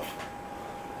himself.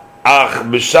 Ach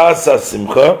b'shas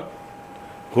simcha.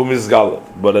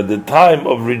 But at the time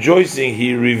of rejoicing,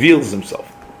 he reveals himself.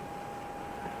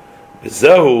 And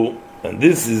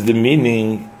this is the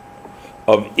meaning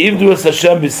of Ivdu es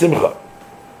Hashem b'simcha,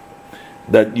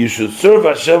 that you should serve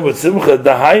Hashem with simcha.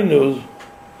 Dahainu,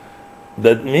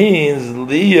 that means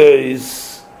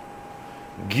liyos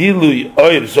gilui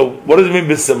oir. So what does it mean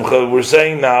b'simcha? We're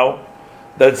saying now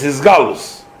that's his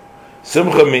galus.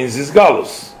 Simcha means his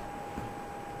galus.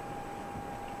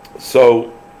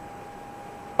 So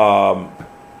Ivdu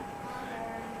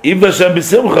Hashem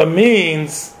b'simcha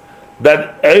means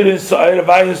that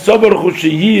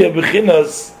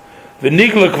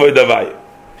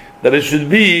that it should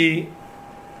be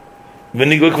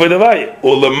v'nigla kvoidavai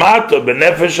ulamato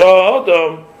b'nefesh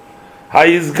ha'odam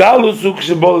ha'is galus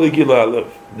u'kshebol l'gila alev.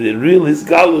 The real his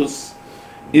galus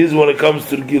is when it comes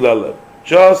to the gila alev.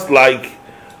 Just like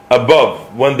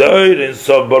above, when the Ein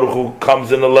Sof Baruch Hu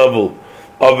comes in a level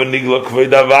of v'nigla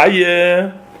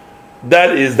kvoidavai,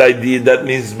 that is the idea. That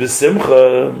means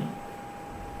b'simcha,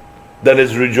 that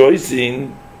is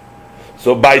rejoicing.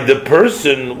 So by the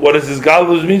person, what does his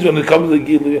galus means when it comes to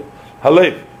Gilui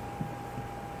Halev?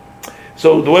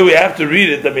 So the way we have to read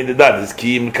it, that is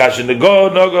Kim Kasha Nego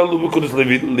Noga Lubukudus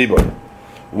Libo.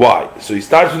 Why? So he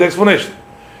starts with the explanation.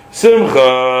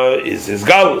 Simcha is his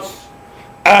galus.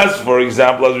 As, for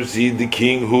example, as we see the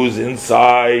king who's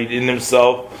inside in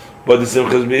himself, but the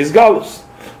simcha is his galus.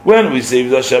 When we say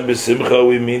Hashem b'simcha,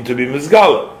 we mean to be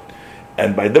mizgala.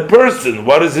 And by the person,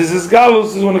 what is his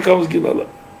galus is when it comes gilala.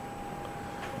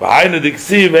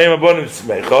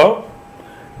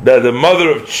 That the mother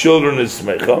of children is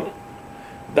smecha.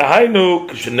 The hainu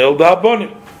kshenel da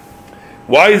habonim.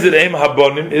 Why is it aim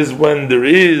habonim? Is when there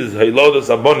is haylodas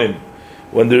habonim,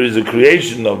 when there is a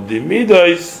creation of the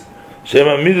midos,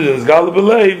 shema midos gal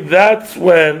belev. That's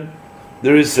when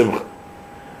there is simcha.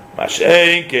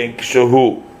 Mashen ken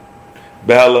kshehu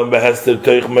behalam behester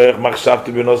toich meich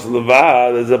machshavti benos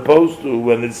levad, as opposed to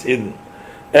when it's hidden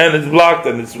and it's blocked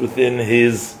and it's within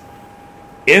his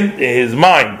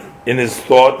mind, in his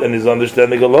thought and his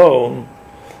understanding alone.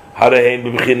 Then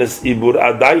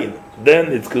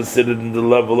it's considered in the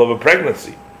level of a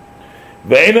pregnancy.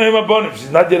 She's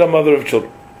not yet a mother of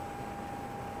children.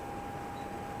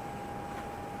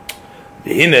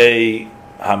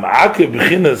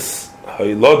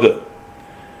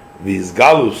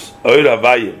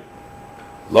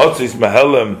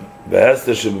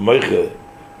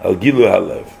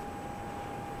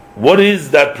 What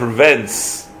is that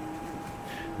prevents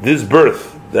this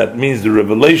birth? That means the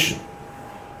revelation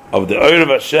of the Oyer of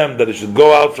Hashem, that it should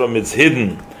go out from its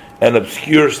hidden and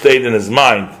obscure state in his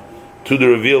mind to the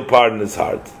revealed part in his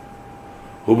heart.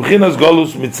 That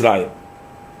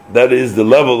is the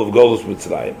level of Golus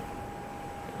Mitzrayim.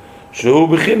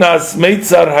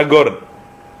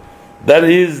 That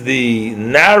is the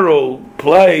narrow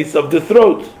place of the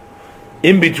throat.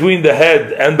 In between the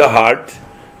head and the heart,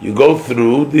 you go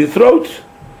through the throat.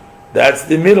 That's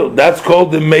the middle. That's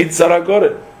called the Meitzar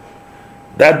HaGoren.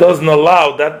 That doesn't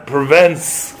allow, that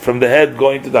prevents from the head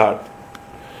going to the heart.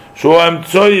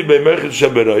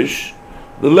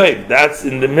 The leg, that's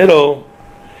in the middle,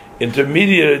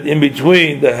 intermediate, in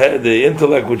between the head, the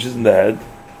intellect which is in the head,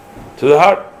 to the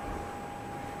heart.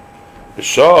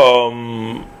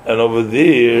 And over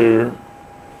there,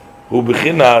 hu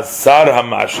bechina sar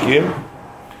hamashkim,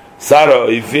 sar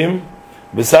ha'ifim,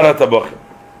 v'sar ha'tabachim.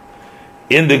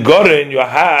 In the Goren you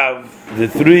have the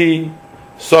three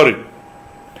sorim.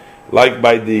 Like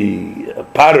by the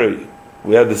Paroi,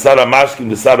 we had the sar hamashkim,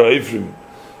 the sar ha'ifim.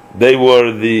 They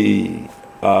were the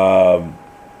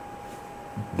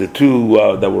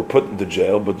two that were put into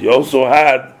jail, but you also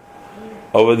had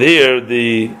over there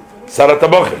the sar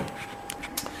ha'tabachim.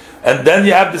 And then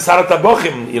you have the Sarat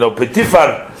HaBochim,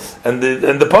 Petifar, and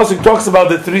the pasuk talks about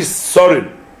the three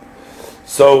sorim.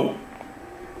 So,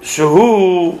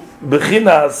 Shehu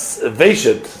Bechinas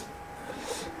Veshet.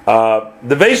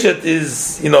 The Veshet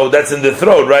is, that's in the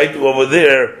throat, right? Over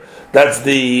there, that's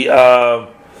the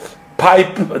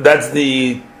pipe, that's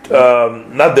the,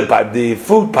 not the pipe, the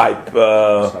food pipe,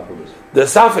 the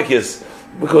esophagus,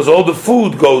 because all the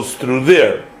food goes through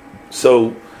there.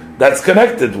 So, that's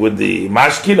connected with the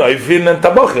mashkin, oifin, and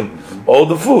tabachim, all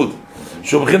the food.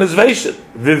 Shubchinas veishet,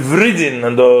 vivridin,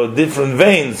 and the different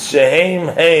veins.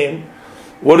 Sheheim, heim.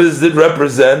 What does it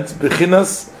represent?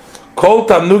 Bechinas kol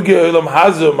tanugi olam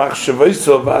hazu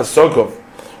machshavosov v'asokov.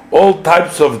 All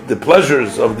types of the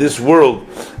pleasures of this world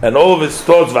and all of its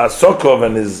thoughts, v'asokov,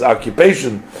 and his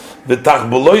occupation,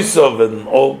 v'tachboloisov, and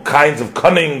all kinds of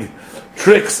cunning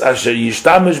tricks. Asher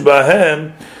yishtamish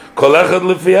bahem.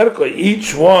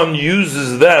 Each one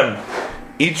uses them,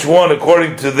 each one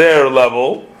according to their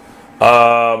level,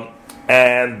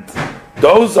 and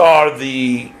those are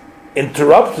the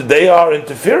interrupted. They are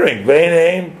interfering.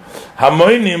 They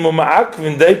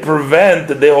prevent,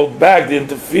 they hold back, they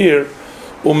interfere.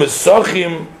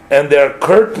 And their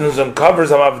curtains and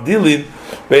covers between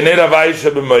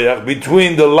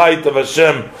the light of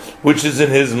Hashem, which is in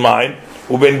his mind,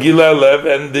 and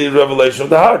the revelation of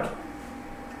the heart.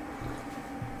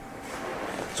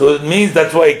 So it means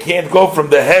that's why it can't go from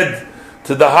the head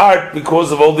to the heart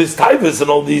because of all these taivas and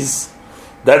all these.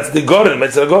 That's the Goren,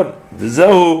 Metzar Goren. The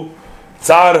Zehu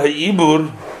Tzar Ha'ibur,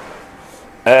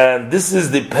 and this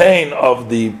is the pain of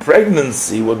the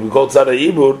pregnancy, what we call Tzar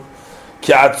Ha'ibur,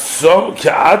 Ki'at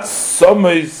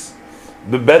Somois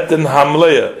Bebeten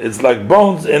Hamleya. It's like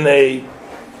bones in a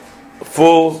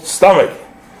full stomach.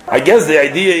 I guess the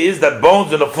idea is that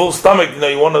bones in a full stomach,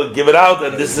 you want to give it out,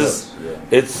 and this is.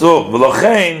 It's so.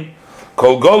 V'lochein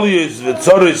kol golius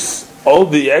v'tzoris, all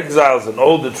the exiles and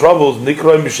all the troubles,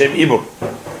 nikroim b'shem ibur.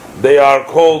 They are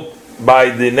called by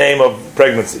the name of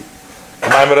pregnancy.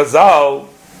 Ma'amer Razal,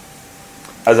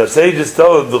 as our sages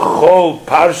tell us, the whole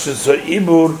parshas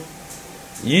ibur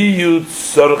yiyu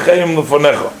tzorcheim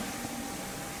lefonecha.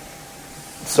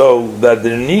 so that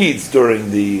their needs during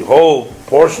the whole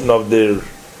portion of the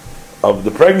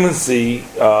pregnancy,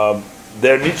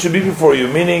 their needs should be before you.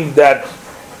 Meaning that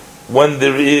when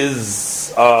there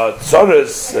is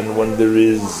tzaras and when there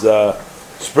is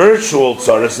spiritual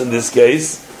tzaras, in this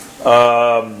case,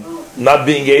 not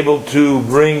being able to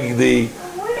bring the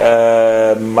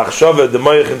machshava, the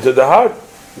moich, into the heart.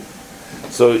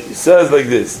 So he says like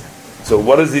this. So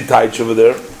what is the taich over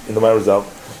there in the Maharal?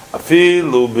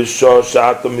 Afilu b'shor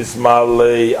sh'atom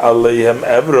ismalei aleihem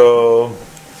evro.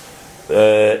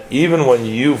 Even when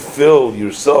you fill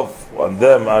yourself on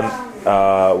them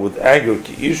with anger,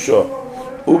 ki'isha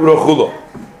ubrochulo.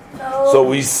 So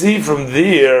we see from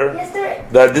there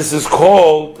that this is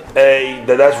called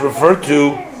that's referred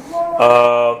to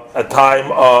a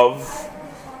time of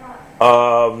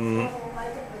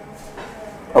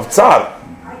tsar,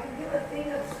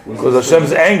 because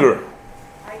Hashem's anger.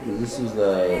 This is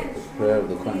the prayer of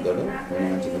the Kohen Gadol.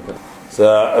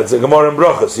 It's a Gemara in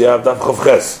Brachos. You have Daf Chof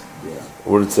Ches,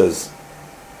 where it says.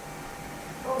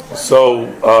 So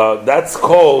that's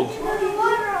called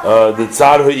the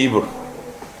Tsar HaIbur.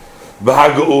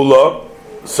 V'Haga'ula.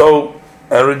 So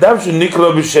and redemption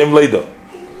Nikra b'Shem Leida.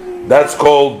 That's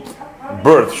called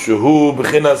birth. Shehu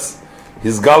b'chinas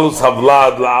his galus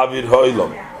havlad la'avir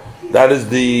ha'olam. That is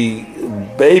the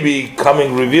baby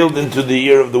coming revealed into the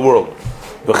ear of the world.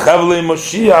 V'chavlei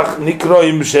Mashiach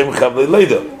nikroim b'Shem chavlei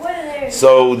Leida.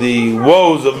 So the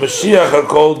woes of Mashiach are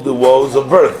called the woes of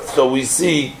birth. So we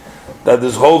see that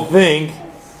this whole thing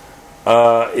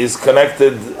is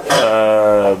connected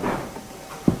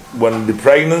when the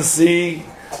pregnancy,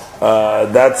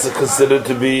 that's considered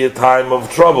to be a time of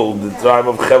trouble, the time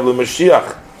of Chavlei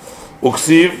Mashiach.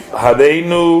 Uksiv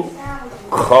hareinu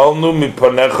chalnu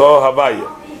mipanecha havaya.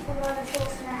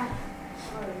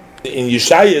 In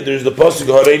Yeshaya, there's the pasuk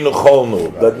hareinu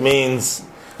chalnu. That means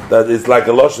that it's like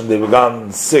a loshon, they were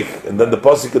gone sick, and then the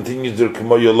pasuk continues there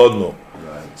k'mo yolodnu.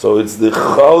 So it's the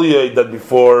chalya that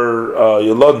before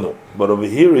yolodnu, but over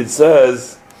here it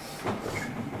says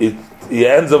it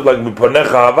ends up like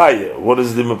mipanecha havaya. What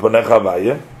is the mipanecha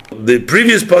havaya? The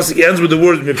previous pasuk ends with the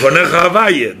words mipanecha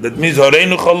havaya. That means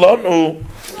hareinu chalonu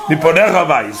mipanecha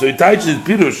havaya. So it teaches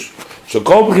pirush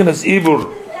shekol b'chinas ibur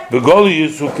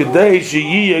begoliyus hu kedei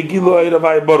sheyi yagilu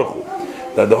eirav baruch hu.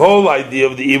 That the whole idea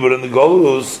of the ibur and the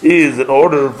golus is in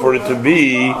order for it to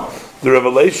be the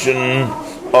revelation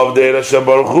of the Hashem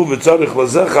Baruch Hu v'tzarich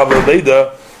lazecha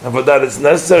v'leida, and for that it's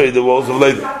necessary the woes of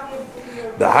leida.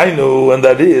 The hainu, and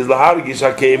that is lahargish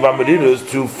hakeiv amarirus,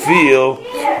 to feel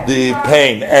the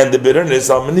pain and the bitterness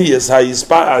almaniyas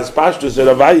hayispashtus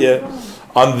eravaya,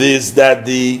 on this, that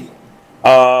the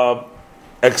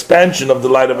expansion of the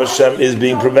light of Hashem is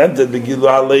being prevented begilu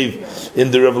halev,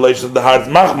 in the revelation of the heart,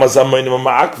 machmas hamoinim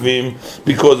ma'akvim,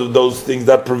 because of those things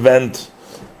that prevent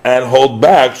and hold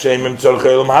back sheimim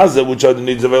tzorchei elam hazeh, which are the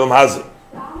needs of elam hazeh.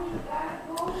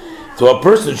 So a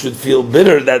person should feel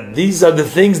bitter that these are the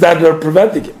things that are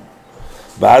preventing him.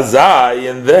 And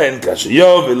then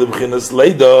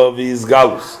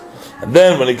and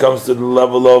then when it comes to the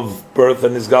level of birth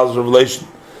and his galus revelation,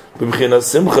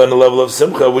 simcha, and the level of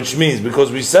simcha, which means,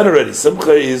 because we said already,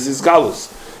 simcha is his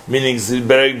galus, meaning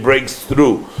it breaks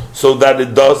through, so that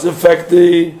it does affect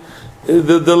the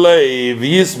delay.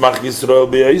 V'yismach Yisrael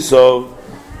b'yisov,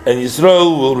 and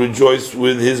Yisrael will rejoice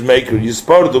with his maker.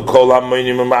 Yispardu kol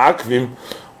ha'moinim ha'akvim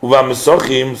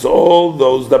u'va'mesochim, so all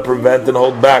those that prevent and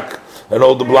hold back, and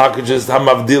all the blockages,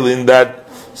 hamavdilin, that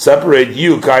separate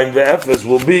you, kain ve'efes,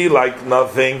 will be like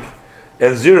nothing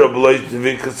and zero.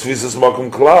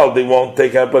 They won't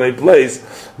take up any place,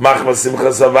 machmas simcha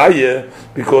savaya,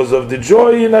 because of the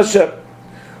joy in Hashem.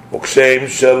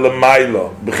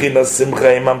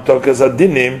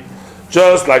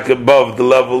 Just like above the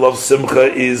level of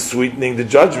simcha is sweetening the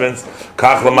judgments,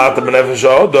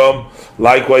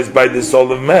 likewise by the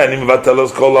soul of man,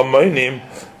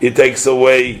 it takes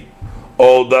away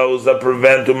all those that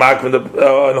prevent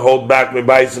and hold back from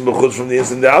the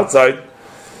inside and the outside.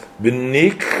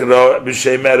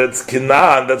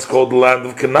 That's called the land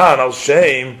of Canaan, al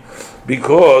shame,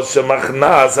 because it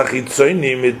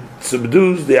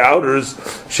subdues the outers.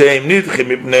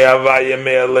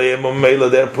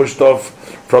 They're pushed off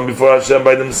from before Hashem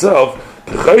by themselves,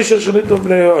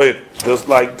 just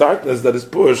like darkness that is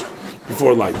pushed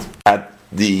before light. At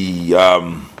the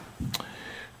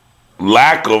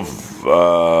lack of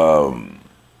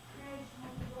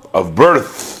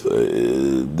birth,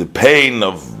 the pain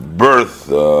of birth,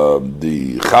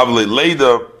 the chavlei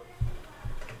leida,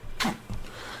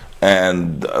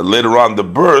 and later on the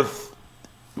birth,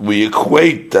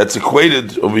 that's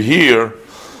equated over here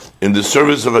in the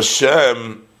service of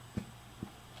Hashem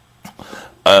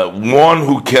one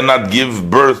who cannot give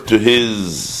birth to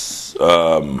his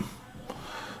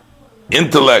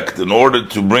intellect in order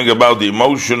to bring about the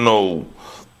emotional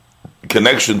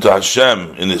connection to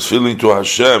Hashem, in his feeling to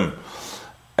Hashem,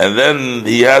 and then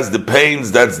he has the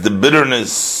pains, that's the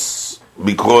bitterness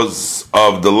because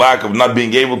of the lack of not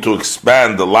being able to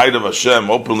expand the light of Hashem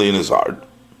openly in his heart.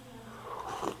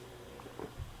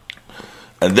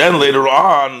 And then later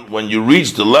on, when you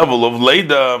reach the level of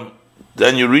Leda,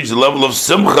 then you reach the level of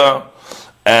Simcha,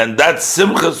 and that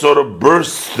Simcha sort of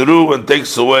bursts through and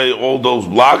takes away all those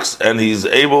blocks, and he's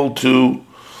able to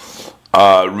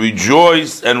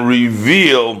rejoice and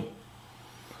reveal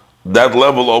that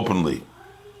level openly.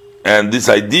 And this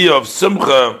idea of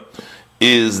Simcha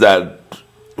is that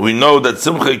we know that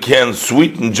Simcha can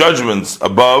sweeten judgments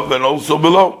above and also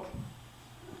below.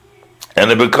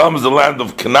 And it becomes the land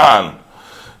of Canaan,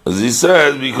 as he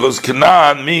says, because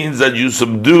Canaan means that you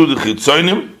subdue the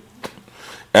Chitzonim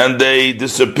and they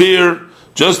disappear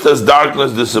just as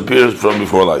darkness disappears from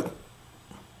before light.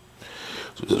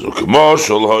 So it says,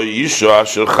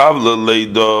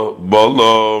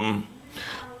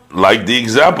 like the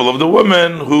example of the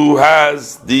woman who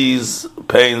has these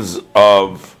pains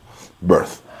of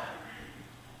birth.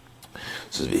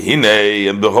 It says,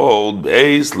 and behold,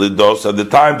 at the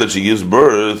time that she gives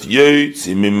birth, so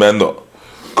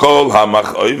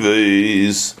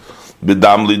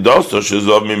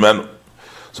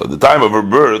at the time of her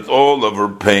birth, all of her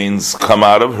pains come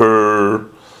out of her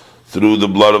through the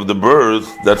blood of the birth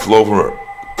that flow from her.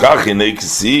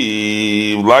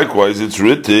 Likewise, it's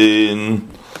written,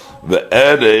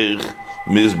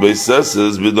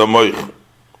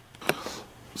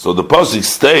 so the pasuk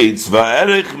states,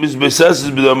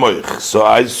 so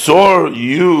I saw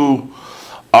you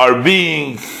are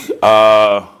being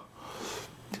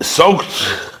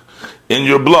soaked in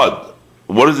your blood.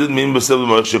 What does it mean? So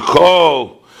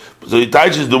he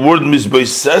teaches the word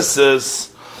misbeiseses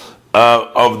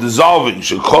of dissolving.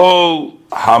 Shekol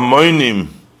hamoinim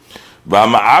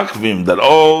v'hama'akvim, that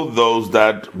all those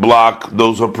that block,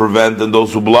 those who prevent, and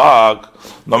those who block,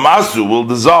 namasu, will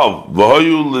dissolve.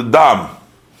 V'hoyu lidam,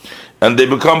 and they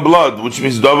become blood, which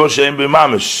means davar she'en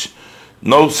b'mamish,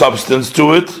 no substance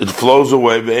to it. It flows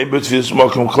away. V'ein b'tfis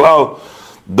mokum klal,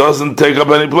 doesn't take up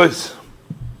any place.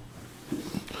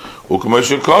 Like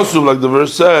the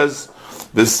verse says,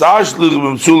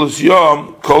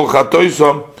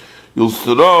 you'll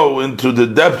throw into the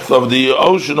depth of the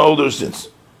ocean all their sins.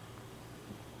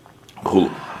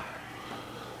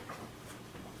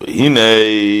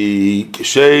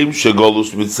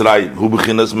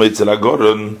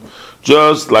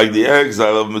 Just like the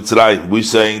exile of Mitzrayim, we're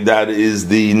saying that is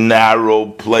the narrow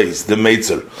place, the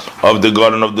Meitzer of the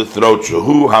garden of the throat.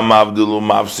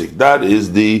 That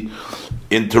is the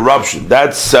interruption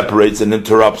that separates and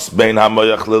interrupts bein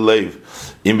hamayach lelev,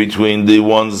 in between the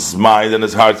one's mind and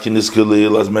his heart, kinis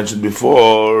kalil, as mentioned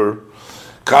before.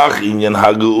 Kach inyan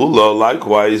hageula,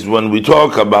 likewise, when we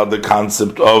talk about the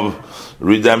concept of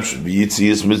redemption,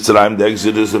 Yitzias Mitzrayim, the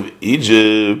exodus of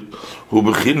Egypt, hu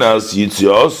bechinas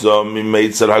yitziasa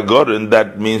mimeitzer hagoren,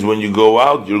 that means when you go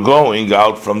out, you're going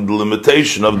out from the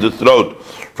limitation of the throat,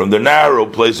 from the narrow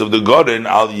place of the garden,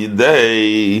 al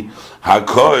yidei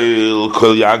hakoil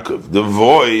kol Yaakov. The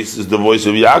voice is the voice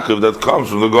of Yaakov that comes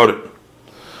from the garden.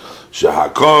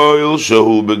 Shehakoil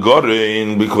shehu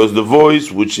begorin, because the voice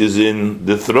which is in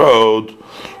the throat,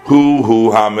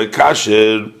 hu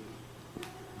hamekasher,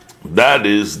 that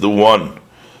is the one,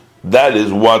 that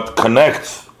is what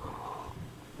connects,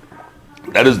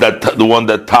 that is the one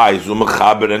that ties,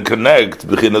 umechaber, and connects,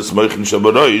 bechinas moichin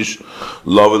shabaroish,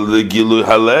 lovel the gilu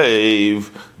halev,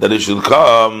 that it should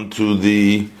come to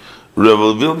the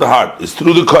reveal the heart. It's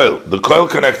through the coil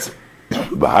connects.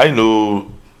 Behainu,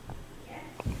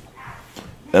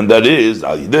 and that is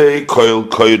al yidei koil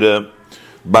koire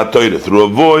batoire, through a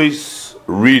voice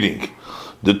reading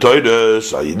the Torah,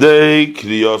 shayidei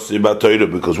kriyos batoire,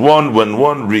 because when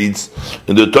one reads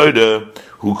in the Torah,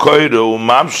 hu koire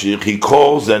umamshich, he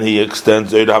calls and he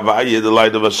extends the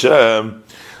light of Hashem,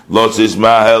 lotzis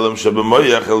ma'helim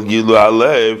shabemoyach el gilu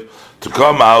halev, to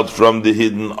come out from the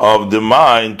hidden of the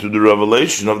mind to the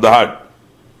revelation of the heart.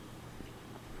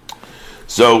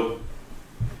 So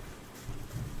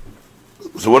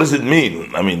what does it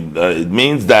mean? I mean, it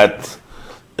means that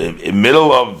in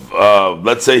middle of,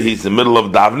 let's say he's in the middle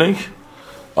of davening,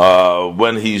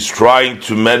 when he's trying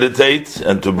to meditate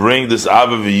and to bring this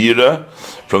Ava V'yira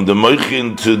from the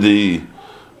moichin to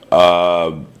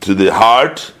the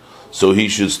heart, so he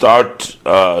should start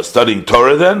studying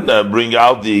Torah then, bring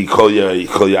out the Kol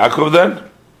Yaakov then,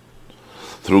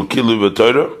 through Kilu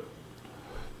V'Torah.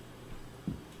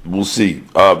 We'll see.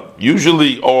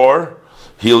 Usually, or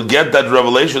he'll get that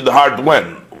revelation of the heart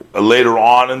when? Later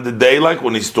on in the day, like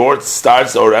when he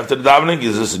starts, or after the davening?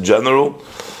 Is this a general?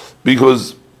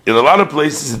 Because in a lot of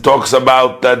places it talks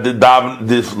about that the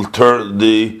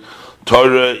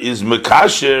Torah is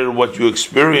mekasher, what you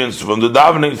experience from the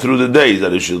davening through the day,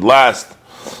 that it should last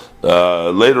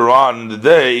later on in the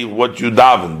day what you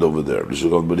davened over there.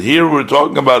 But here we're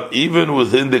talking about even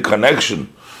within the connection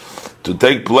to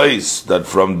take place, that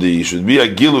from the should be a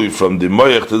gilui from the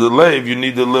moyach to the leiv, you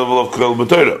need the level of kol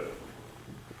b'Torah.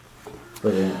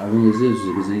 But I mean, it's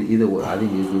interesting because either way, I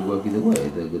think it would work either way.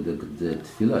 The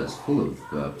tefillah is full of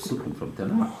psukim from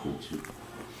Tanakh, which,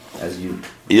 as you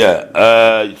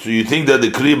so you think that the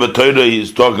kriya b'Torah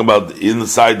is talking about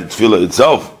inside the tefillah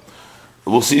itself?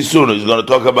 We'll see soon. He's going to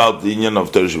talk about the union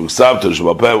of Torah Shabbat, Torah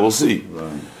Shabbat. We'll see.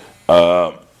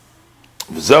 right.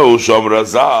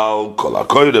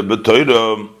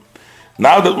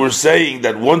 Now that we're saying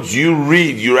that once you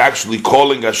read, you're actually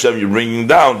calling Hashem, you're bringing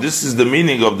down. This is the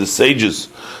meaning of the sages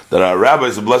that our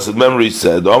rabbis of blessed memory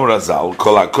said. One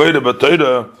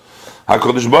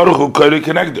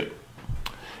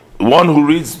who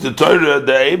reads the Torah,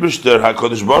 the Eibishter,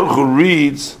 HaKadosh Baruch Hu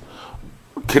reads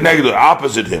Kenegdoi,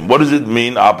 opposite him. What does it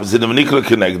mean, opposite him?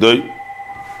 Kenegdoi.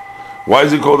 Why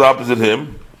is it called opposite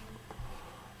him?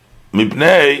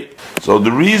 Mipnei. So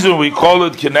the reason we call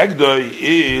it Kenegdoi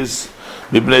is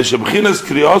Mipnei Shebchinas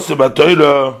Kriyos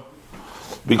B'Torah,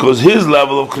 because his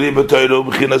level of Kriya B'Torah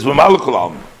B'chinas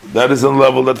B'Malkulam, that is a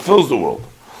level that fills the world.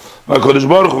 HaKadosh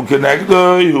Baruch Hu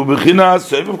Kenegdoi Hu B'chinas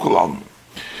Seif Kulam,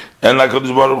 and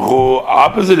HaKadosh Baruch Hu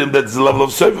opposite him, that's the level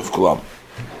of Seif Kulam.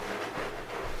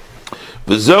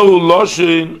 V'zehu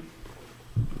Loshin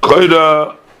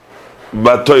Koira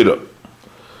B'Torah.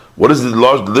 What is the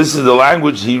law? This is the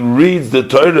language he reads the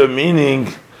Torah,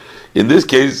 meaning, in this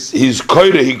case, he's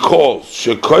koira, he calls.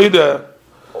 Shekoira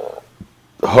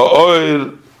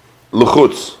ha'oir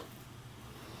l'chutz.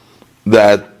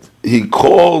 That he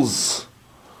calls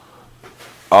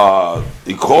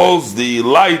the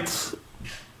light,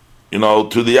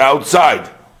 to the outside.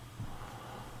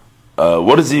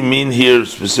 What does he mean here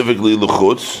specifically,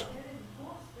 l'chutz?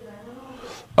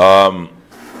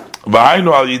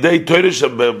 V'hainu al yidei Torah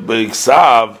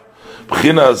shebeksav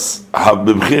b'chinas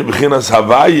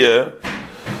havaya,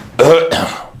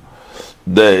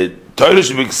 the Torah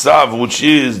shebeksav, which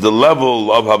is the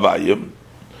level of havaya,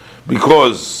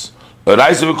 because so the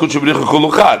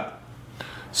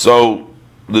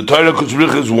Torah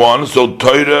Kutzbrich is one. So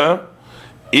Torah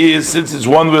is, since it's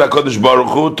one with HaKadosh Baruch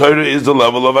Hu, Torah is the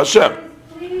level of Hashem.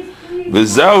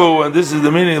 V'zehu, and this is the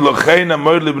meaning, Lochein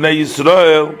amor libnei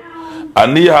Yisrael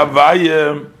Ani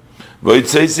Havaya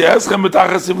v'yitzei eschem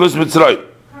b'tachas sivlos Mitzrayim.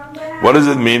 What does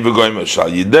it mean? V'goyim shal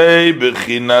yidei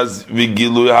b'chinas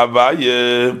v'gilui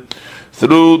Havaya,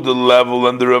 through the level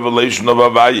and the revelation of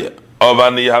Havaya, of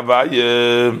Ani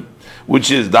Havaya,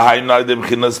 which is the Hainai de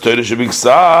b'chinas Torah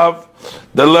shebiksav,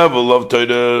 the level of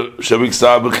Torah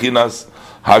shebiksav b'chinas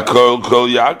Hakol Kol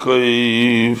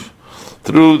Yaakov.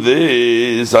 Through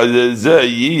this,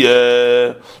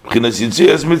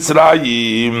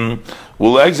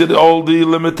 we'll exit all the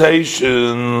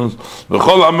limitations,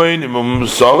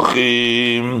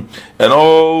 and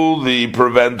all the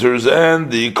preventers and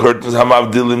the curtains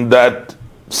that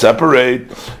separate.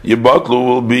 Yibotlu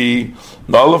will be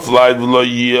nullified.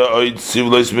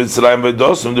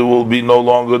 There will be no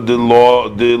longer the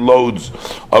loads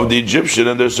of the Egyptian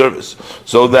and their service.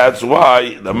 So that's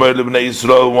why the Mordechai Bnei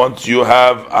Yisrael, once you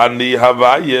have Ani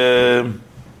Havaya,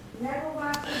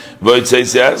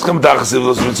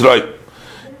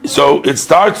 so it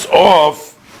starts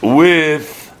off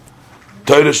with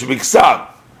Torah Shebiksav,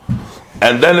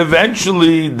 and then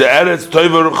eventually the Eretz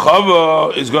Tova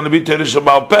Rechava is going to be Torah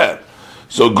Shebal Peh.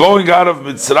 So going out of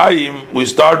Mitzrayim, we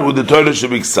start with the Torah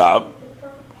Shebiksav,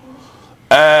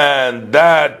 and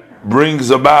that brings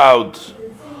about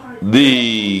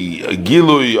the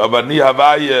Gilui of Ani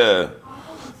Havaya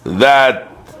that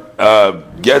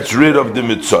gets rid of the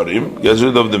Mitzorim,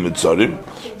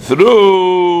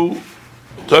 through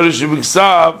Torah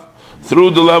Shebiksav,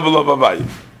 through the level of Havaya.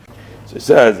 So it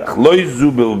says,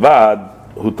 Achloizu bilvad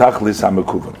hu tachlis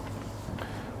hamekuvan.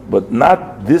 But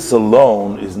not this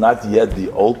alone is not yet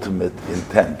the ultimate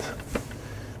intent.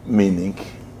 Meaning,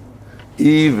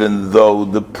 even though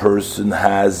the person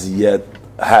has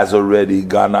already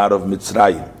gone out of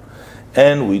Mitzrayim,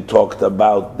 and we talked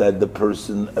about that the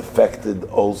person affected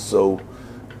also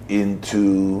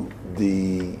into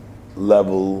the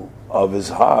level of his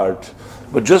heart,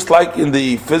 but just like in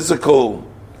the physical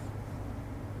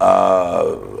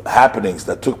happenings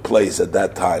that took place at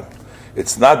that time,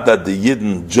 It's not that the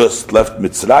Yidden just left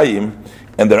Mitzrayim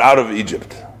and they're out of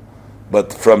Egypt.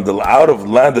 But from the out of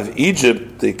land of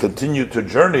Egypt, they continued to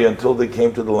journey until they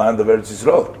came to the land of Eretz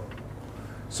Yisrael.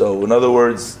 So in other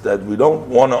words, that we don't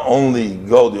want to only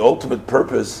go, the ultimate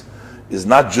purpose is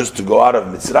not just to go out of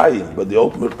Mitzrayim, but the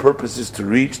ultimate purpose is to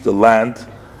reach the land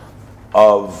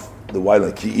of the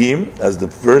Wailan Ki'im, as the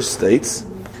verse states,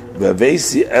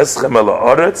 V'avesi eschem el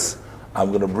ha'aretz, I'm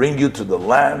going to bring you to the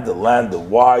land, the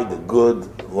wide, the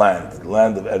good land, the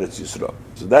land of Eretz Yisrael.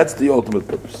 So that's the ultimate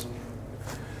purpose.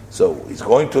 So he's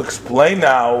going to explain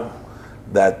now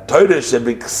that Torah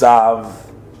Shebiksav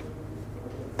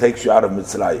takes you out of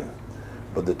Mitzrayim,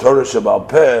 but the Torah Shebal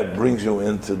Peh brings you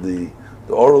into the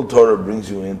oral Torah brings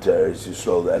you into Eretz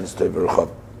Yisrael, the Eretz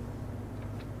Tov.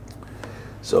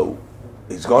 So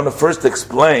he's going to first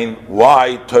explain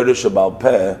why Torah Shebal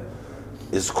Peh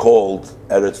is called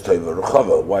Eretz Tov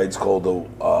Rechava, why it's called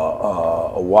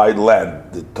a wide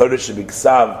land. The Torah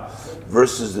Shebiksav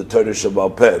versus the Torah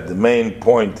Shebal Peh, the main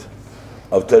point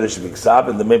of Torah Shebiksav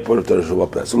and the main point of Torah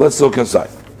Shebal Peh. So let's look inside.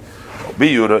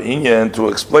 To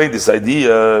explain this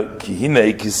idea,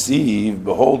 Kihine Kisiv,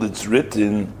 behold, it's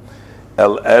written,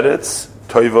 El Eretz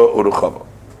Tova Uruchava.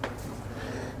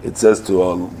 It says to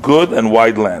a good and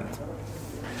wide land.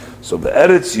 So the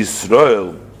Eretz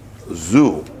Yisrael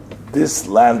Zu, this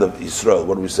land of Israel,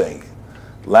 what are we saying?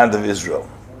 Land of Israel.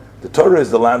 The Torah is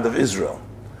the land of Israel.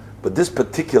 But this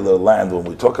particular land, when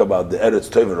we talk about the Eretz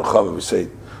Tova Uruchava, we say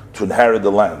to inherit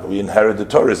the land. We inherit the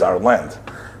Torah is our land.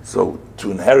 So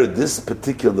to inherit this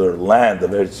particular land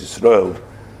of Eretz Yisrael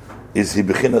is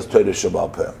Hibechinas Torah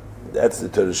Shebal Peh. That's the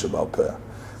Torah Shebal Peh.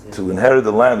 To inherit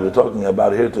the land, we're talking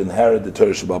about here to inherit the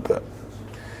Torah Shebal Peh.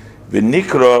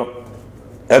 V'nikra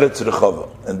Eretz Rechava,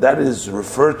 and that is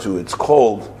referred to, it's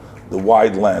called the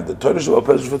wide land. The Torah Shebal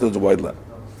Peh is referred to as the wide land.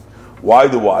 Why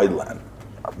the wide land?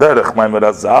 Derech Maimer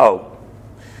Azal,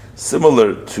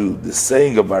 similar to the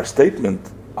saying of our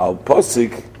statement, Al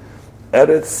Posik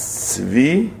Eretz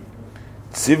Tzvi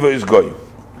Tziva is Goyim.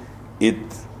 It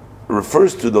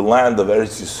refers to the land of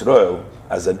Eretz Yisrael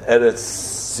as an Eretz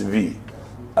Tzvi,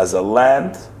 as a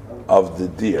land of the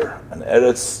deer. An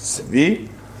Eretz Tzvi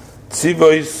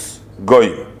Tziva is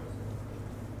Goyim.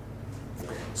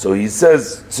 So he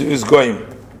says Tziva is Goyim,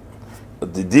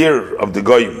 the deer of the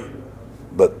Goyim.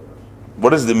 But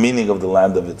what is the meaning of the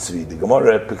land of the Tzvi? The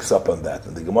Gemara picks up on that,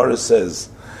 and the Gemara says,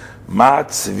 Ma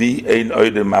tzvi ein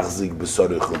oide machzik b'sor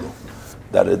echulu.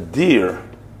 That a deer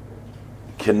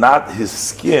cannot, his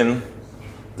skin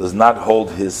does not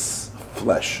hold his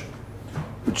flesh.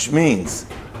 Which means,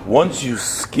 once you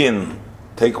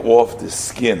take off the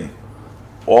skin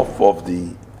off of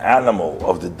the animal,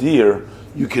 of the deer,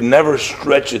 you can never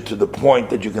stretch it to the point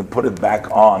that you can put it back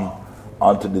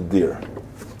onto the deer.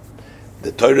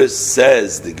 The Torah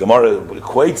says, the Gemara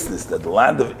equates this, that the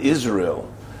land of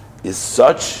Israel is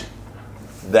such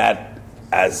that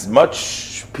as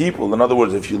much people, in other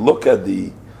words, if you look at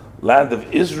the land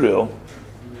of Israel,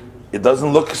 it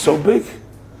doesn't look so big.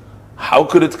 How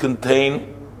could it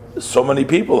contain so many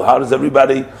people? How is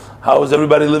everybody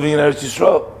living in Eretz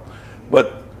Yisrael?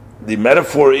 But the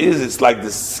metaphor is, it's like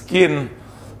the skin,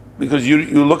 because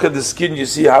you look at the skin, you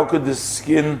see how could the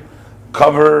skin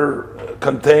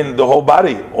contain the whole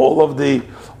body, all of the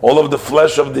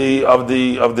flesh of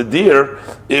the deer,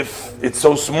 if it's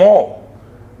so small.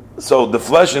 So the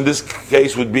flesh in this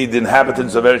case would be the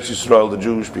inhabitants of Eretz Yisrael, the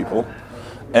Jewish people,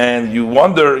 and you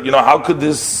wonder, how could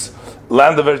this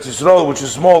land of Eretz Yisrael, which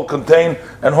is small, contain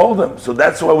and hold them? So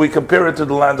that's why we compare it to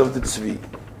the land of the Tzvi.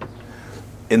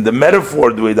 In the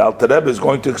metaphor, the way the Alter Rebbe is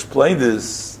going to explain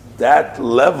this, that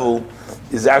level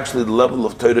is actually the level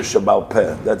of Torah Shebal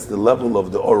Peh. That's the level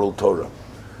of the oral Torah.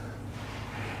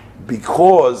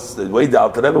 Because the way the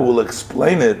Alter Rebbe will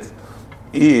explain it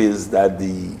is that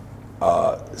the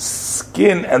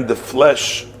skin and the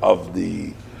flesh of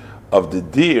the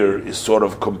deer is sort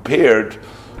of compared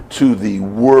to the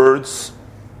words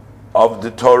of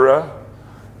the Torah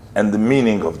and the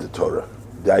meaning of the Torah,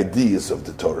 the ideas of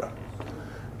the Torah.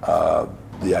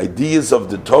 The ideas of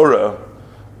the Torah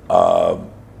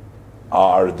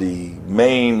are the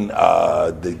main,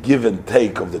 the give and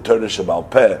take of the Torah Shebal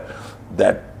Peh,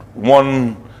 that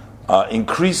one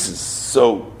increases.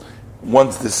 So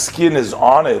once the skin is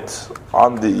on it,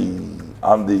 on the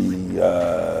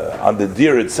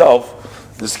deer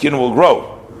itself, the skin will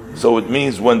grow. So it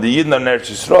means when the Yidden are in Eretz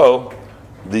Yisrael,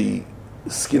 the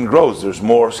skin grows. There's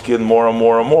more skin, more and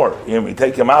more and more. We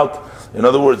take him out. In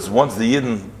other words, once the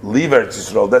Yidden leave Eretz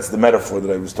Yisrael, that's the metaphor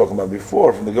that I was talking about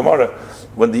before from the Gemara.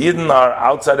 When the Yidden are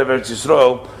outside of Eretz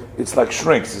Yisrael, it's like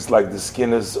shrinks. It's like the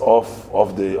skin is off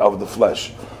of the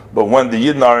flesh. But when the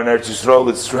Yidden are in Eretz Yisrael,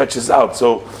 it stretches out.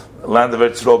 So the land of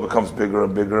Eretz Yisrael becomes bigger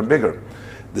and bigger and bigger.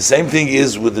 The same thing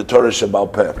is with the Torah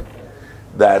Shebaal Peh.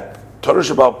 That Torah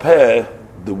Shebaal Peh,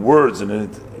 the words in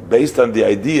it, based on the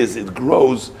ideas, it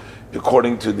grows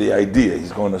according to the idea.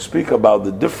 He's going to speak about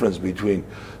the difference between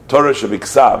Torah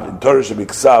Shebiksav. In Torah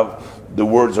Shebiksav, the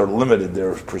words are limited,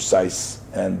 they're precise,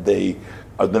 and they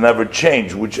never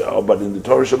change. But in the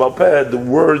Torah Shebaal Peh, the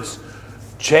words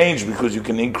change because you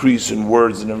can increase in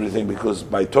words and everything. Because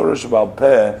by Torah Shebaal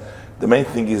Peh, the main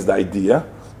thing is the idea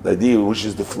which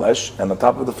is the flesh, and on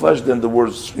top of the flesh, then the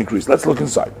words increase. Let's look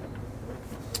inside.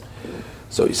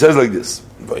 So he says like this: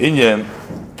 "V'inyan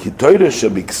ki Torah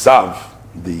shebiksav,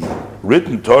 the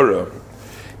written Torah,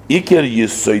 iker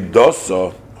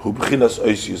yisoidosa hu b'chinas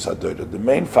oisius haTorah." The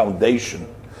main foundation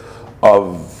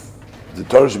of the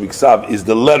Torah shebiksav is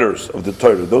the letters of the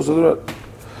Torah. Those are the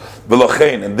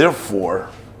v'lochein, and therefore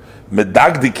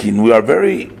medagdikin. We are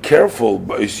very careful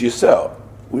b'is yisel.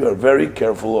 We are very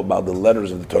careful about the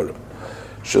letters of the Torah.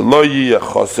 Shelo yiyeh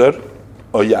choser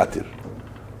o yatir.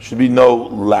 Should be no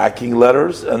lacking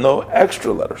letters and no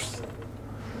extra letters.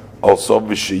 Also,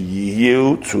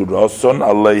 v'sheyiyu tzurason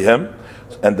aleihem,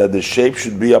 and that the shape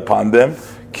should be upon them.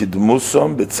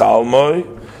 Kidmusom b'tzalmoi,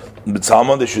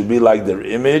 they should be like their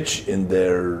image in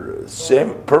their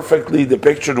same perfectly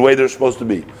depicted way they're supposed to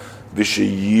be.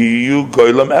 V'sheyiyu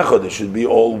goylam echad, they should be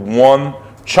all one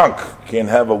chunk. Can't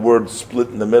have a word split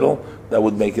in the middle. That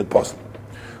would make it possible.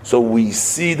 So we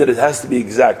see that it has to be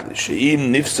exactly.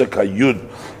 She'im nifsak hayud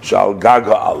shal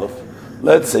gaga aleph.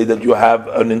 Let's say that you have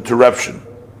an interruption.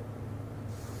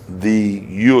 The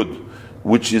yud,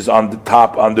 which is on the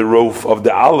top, on the roof of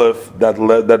the aleph, that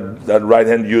right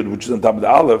hand yud, which is on top of the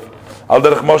aleph. Al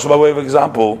derech Moshe, by way of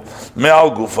example,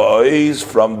 me'al gufa is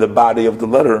from the body of the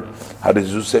letter.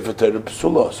 Harizu sefer Torah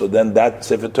psula. So then that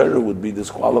sefer Torah would be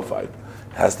disqualified.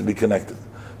 It has to be connected.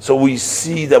 So we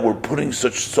see that we're putting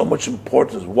so much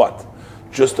importance, what?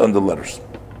 Just on the letters.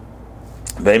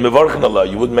 You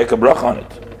wouldn't make a bracha on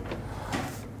it.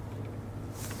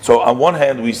 So on one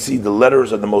hand, we see the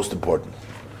letters are the most important.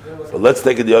 But let's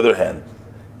take it the other hand.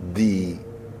 The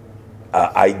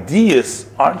ideas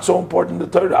aren't so important in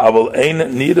the Torah.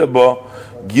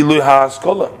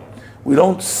 We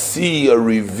don't see a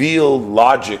revealed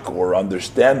logic or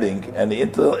understanding and the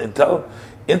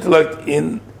intellect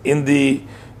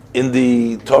in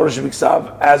the Torah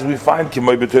Shebiksav as we find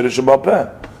Kimoi b'Torah Shebaal Peh,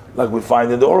 like we find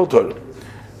in the oral Torah.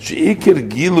 She'ikir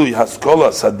Gilui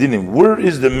Haskola Sadinim. Where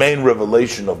is the main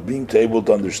revelation of being able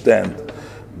to understand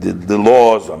the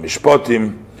laws,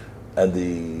 Mishpatim, and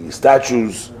the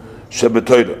statutes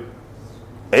Shebetoira?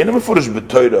 Einam Mefurish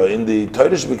b'Torah. In the Torah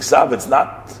Shebiksav, it's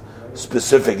not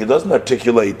specific. It doesn't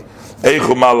articulate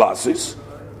Eichu Malasis.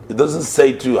 It doesn't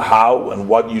say to how and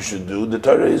what you should do. The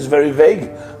Torah is very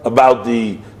vague about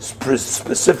the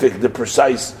specific, the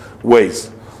precise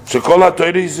ways. Shekola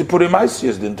Torah is Purim.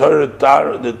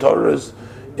 The Torah's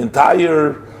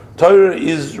entire Torah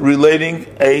is relating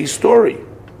a story.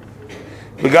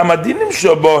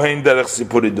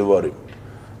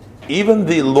 Even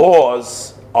the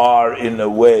laws are in a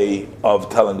way of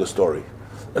telling a story.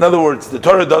 In other words, the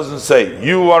Torah doesn't say,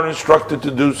 you are instructed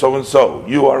to do so and so.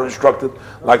 You are instructed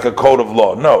like a code of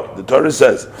law. No, the Torah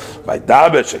says, we're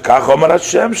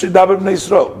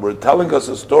telling us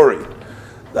a story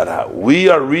that we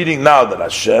are reading now that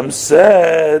Hashem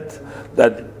said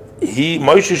that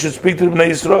Moshe should speak to the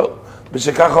Bnei Yisrael. That's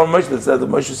what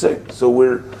Moshe said. So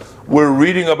we're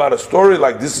reading about a story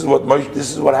like this is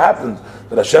what happened.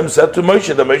 That Hashem said to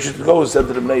Moshe, that Moshe should go and said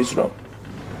to the Bnei Yisrael.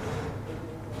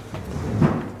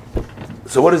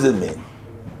 So what does it mean?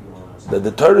 That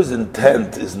the Torah's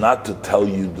intent is not to tell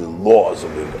you the laws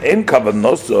of it. En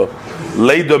kavanoso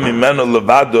leido mimeno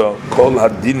levado kol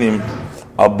hadinim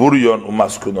aburion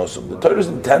umaskunosum. The Torah's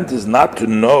intent is not to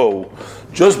know,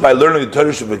 just by learning the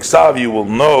Torah Shebiksav, you will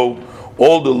know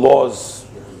all the laws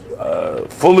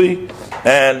fully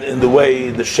and in the way,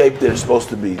 the shape they're supposed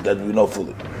to be, that we know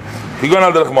fully.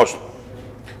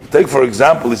 Take for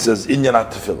example, it says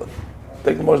Inyanat Tefillah.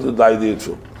 Take the most of the idea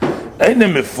too. It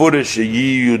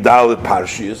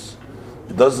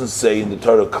doesn't say in the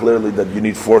Torah clearly that you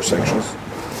need 4 sections.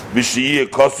 And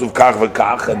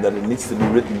that it needs to be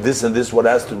written this and this, what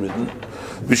has to be written.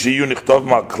 And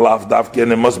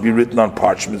it must be written on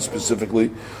parchment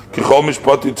specifically.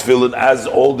 As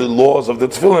all the laws of the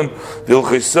tefillin,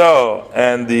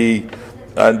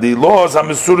 and the laws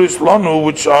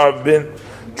which are been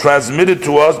transmitted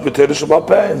to us in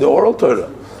the oral Torah.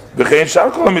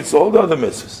 It's all the other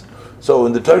mitzvahs. So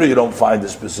in the Torah you don't find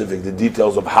the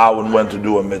details of how and when to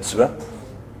do a mitzvah.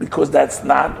 because that's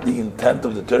not the intent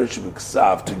of the Torah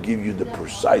Shebiksav to give you the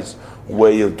precise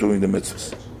way of doing the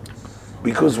mitzvahs.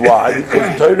 Because why?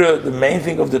 Because Torah, the main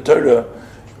thing of the Torah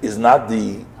is not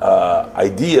the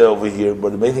idea over here,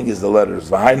 but the main thing is the letters.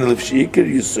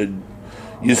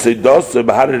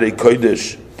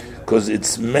 Because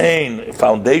its main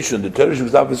foundation, the Torah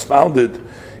Shebiksav, is founded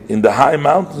in the high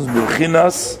mountains,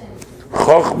 B'chinas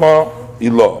Chochma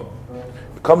Ilah.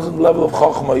 It comes in the level of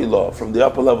Chochma Ilah, from the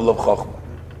upper level of Chochma.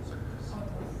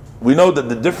 We know that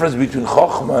the difference between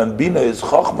Chochma and Bina is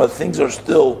Chochma, things are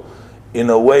still in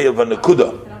a way of a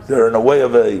Nekuda. They're in a way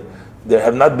of they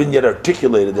have not been yet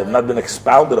articulated, they have not been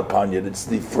expounded upon yet. It's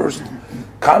the first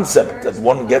concept that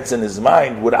one gets in his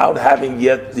mind without having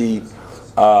yet it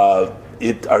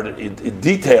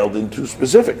detailed into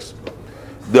specifics.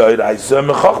 The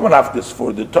Chochma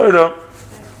for the Torah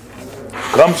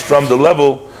comes from the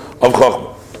level of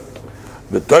Chochma.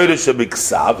 The Torah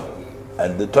Shebiksav,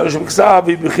 and the Torah Shebiksav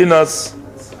is B'chinas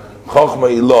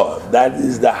Chochma Ilah. That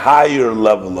is the higher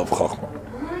level of Chochma.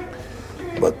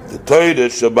 But the Torah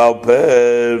Shebal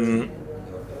Peh,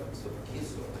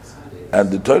 and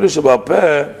the Torah Shebal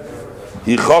Peh,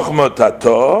 Hi Chochma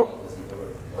Tato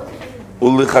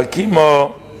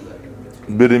Ulichakimo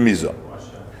B'remiza.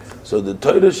 So the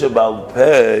Torah Shebal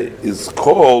Peh is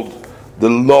called the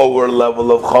lower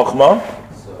level of Chochma,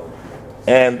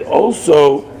 and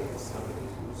also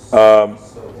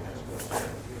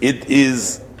it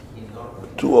is,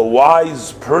 to a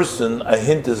wise person, a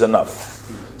hint is enough.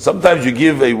 Sometimes you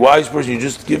give a wise person, you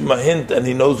just give him a hint and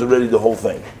he knows already the whole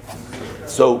thing.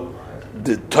 So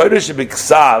the Torah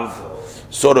Shebiksav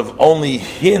sort of only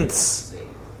hints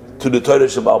to the Torah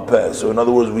Shebal Peh. So in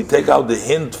other words, we take out the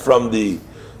hint from the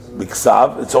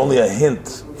Biksav, it's only a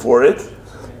hint for it,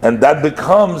 and that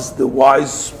becomes the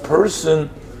wise person.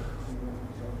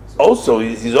 Also,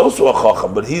 he's also a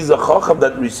Chacham, but he's a Chacham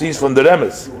that receives from the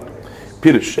Remes.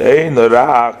 Pirushei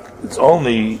Narak, it's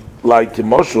only like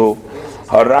Moshul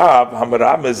Harab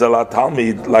Hamaramez ala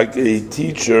Talmid, like a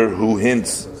teacher who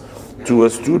hints to a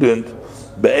student.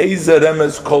 Be'eza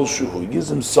Remes Kolshu, he gives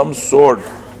him some sort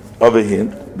of a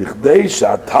hint. Bichdei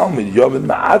Talmid Yovin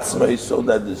Ma'atzmei, so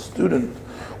that the student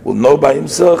will know by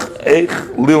himself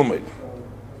Eich Lilmei.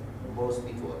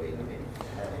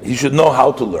 He should know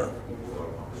how to learn.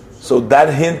 So that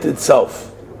hint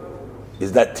itself,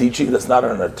 is that teaching? That's not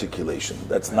an articulation.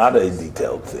 That's not a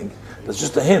detailed thing. That's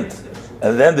just a hint.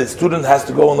 And then the student has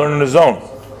to go and learn on his own.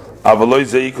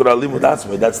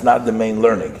 That's not the main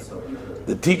learning.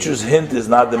 The teacher's hint is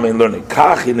not the main learning.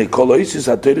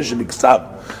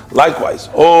 Likewise,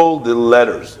 all the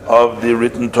letters of the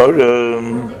written Torah,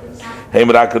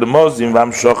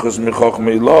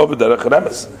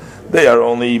 they are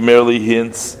only merely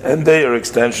hints, and they are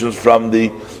extensions from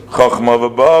the Chochma of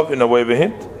above in a way of a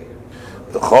hint.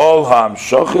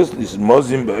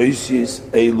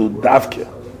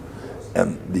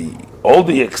 And all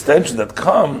the extensions that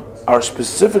come are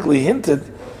specifically hinted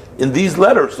in these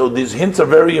letters. So these hints are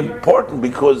very important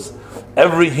because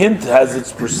every hint has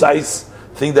its precise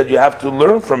thing that you have to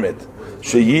learn from it.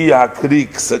 Because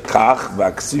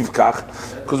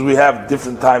we have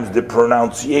different times the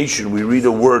pronunciation, we read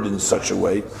a word in such a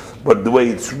way, but the way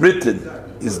it's written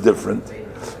is different.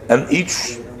 And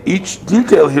each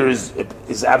detail here is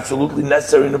absolutely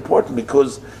necessary and important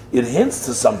because it hints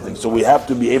to something. So we have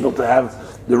to be able to have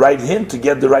the right hint to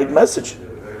get the right message.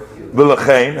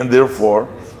 And therefore,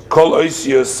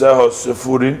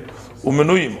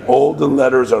 all the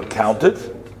letters are counted,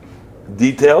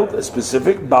 detailed,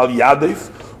 specific.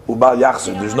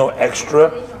 There's no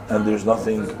extra and there's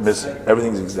nothing missing.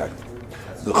 Everything's exact.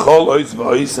 The chol ois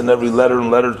v'ois, and every letter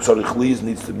and letter tzarich liz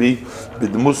needs to be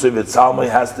b'dmusay v'tzalmei,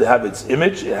 has to have its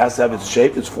image, it has to have its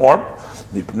shape, its form.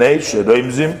 Mipnei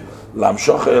sheroimzim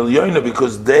lamshocha elyoina,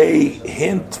 because they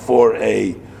hint for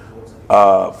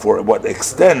for what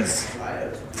extends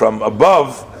from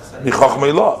above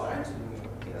michochmei law.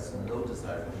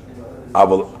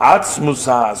 Aval atzmus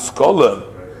ha'askola,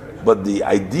 but the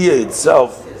idea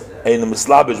itself ein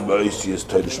mislabish ba'oisius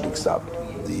toidish b'ksav.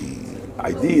 The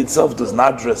idea itself does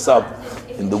not dress up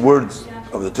in the words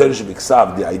of the Torah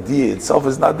Shebiksav. The idea itself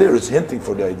is not there. It's hinting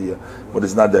for the idea, but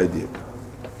it's not the idea.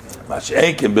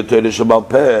 Mash'enkin b'Torah Shebal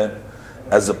Peh,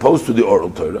 as opposed to the oral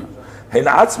Torah. Hein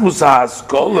atzmus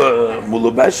ha'askola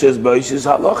mulubeshes ba'oisius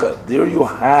halacha. There you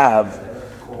have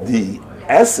the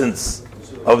essence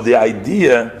of the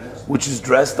idea, which is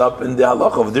dressed up in the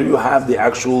halacha. There you have the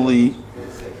actually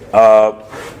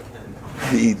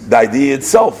the idea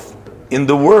itself in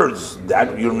the words.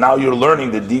 That you're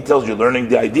learning the details. You're learning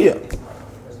the idea.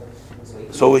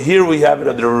 So here we have it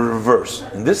at the reverse.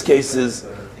 In this case,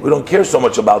 We don't care so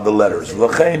much about the letters. We're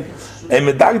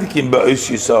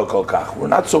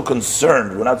not so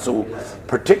concerned, we're not so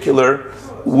particular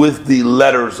with the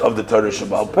letters of the Torah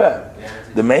Sheba'al Peh.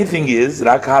 The main thing is,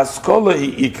 rak haskola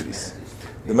hi ikris.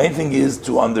 The main thing is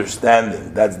to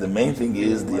understanding. That's the main thing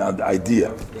is the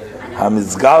idea.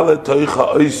 Hamizgale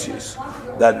toicha oisis,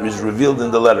 that is revealed in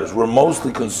the letters. We're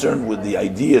mostly concerned with the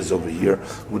ideas over here,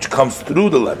 which comes through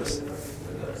the letters.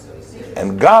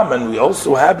 And Gaman, we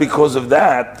also have because of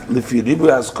that,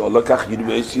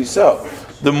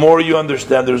 the more you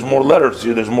understand, there's more letters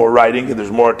here, there's more writing, and there's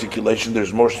more articulation,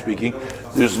 there's more speaking,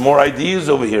 there's more ideas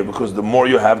over here, because the more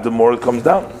you have, the more it comes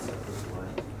down.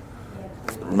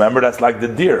 Remember, that's like the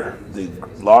deer. The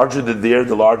larger the deer,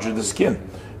 the larger the skin.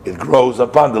 It grows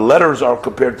upon. The letters are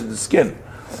compared to the skin.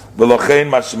 The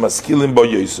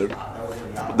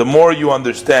more you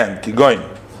understand, Kigoin,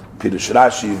 Pirush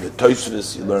Rashi, the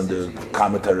Tosfos, you learn the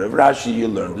commentary of Rashi, you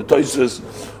learn the Tosfos,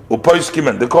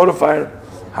 Upoiskimen, the codifier,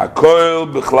 Hakoil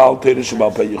Bichlal Torah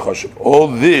Sheba'al Peh Yichoshev. All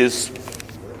this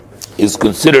is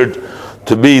considered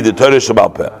to be the Torah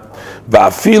Sheba'al Peh.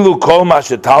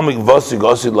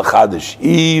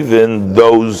 Even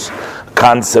those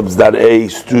concepts that a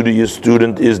studious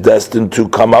student is destined to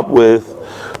come up with,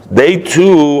 they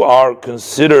too are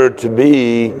considered to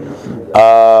be,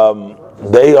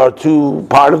 they are too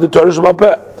part of the Torah Sheba'al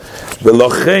Peh.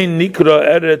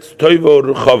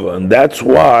 And that's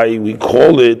why we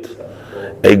call it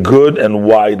a good and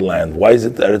wide land. Why is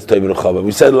it Eretz Tov Rechava?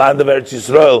 We said land of Eretz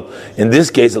Yisrael. In this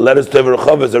case, Eretz Tov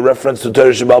Rechava is a reference to Torah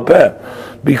Sheba'al Peh,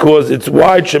 because it's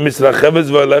wide.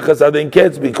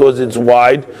 Because it's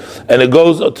wide, and it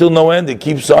goes until no end. It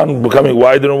keeps on becoming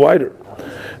wider and wider.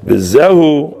 This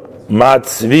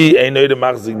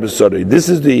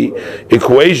is the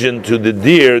equation to the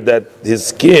deer, that his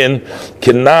skin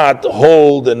cannot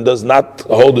hold and does not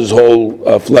hold his whole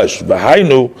flesh. And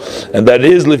that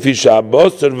is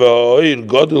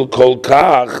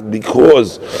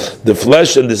because the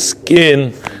flesh and the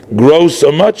skin grow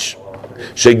so much.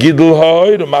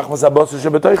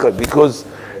 Because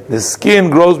the skin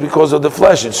grows because of the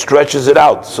flesh, it stretches it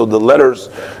out. So the letters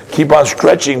keep on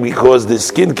stretching because the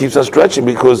skin keeps on stretching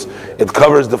because it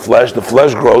covers the flesh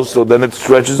grows, so then it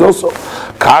stretches also.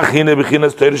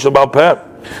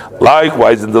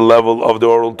 Likewise, in the level of the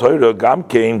oral Torah,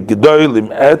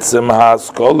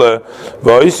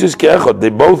 they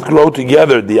both grow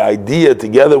together. The idea,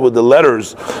 together with the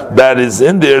letters that is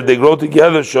in there, they grow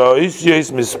together. That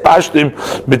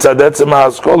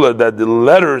the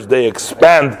letters, they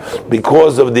expand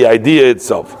because of the idea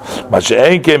itself.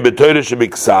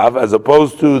 As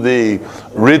opposed to the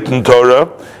written Torah,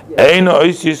 over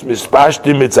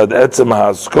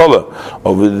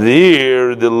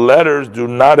there, the letters do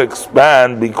not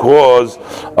expand because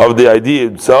of the idea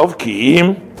itself.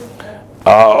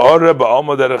 Over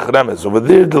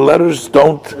there, the letters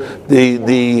don't.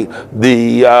 The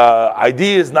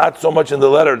idea is not so much in the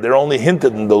letter; they're only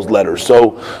hinted in those letters.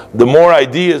 So, the more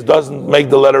ideas doesn't make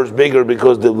the letters bigger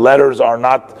because the letters are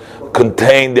not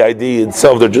contain the idea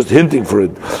itself; they're just hinting for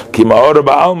it. Because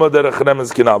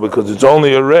it's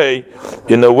only a ray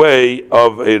in a way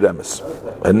of a remes.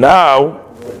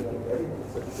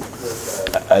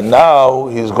 And now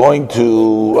he's going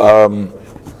to.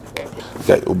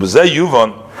 Okay,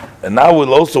 and now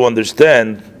we'll also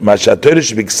understand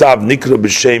Mashatorish Biksav Nikra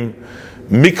B'Shem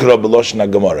Mikra B'Loshna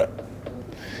Gemara.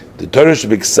 The Torah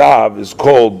Biksav is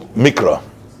called Mikra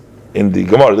in the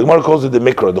Gemara. The Gemara calls it the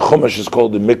Mikra. The Chumash is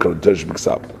called the Mikra, the Torah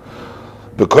Biksav.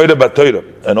 The Koira B'Torah,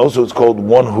 and also it's called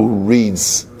one who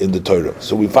reads in the Torah.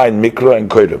 So we find Mikra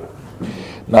and Koira.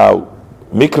 Now,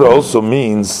 Mikra also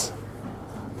means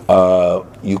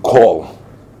you call.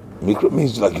 Mikra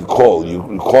means like you call.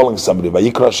 You're calling somebody.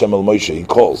 Vayikra Hashem el Moshe. He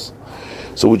calls.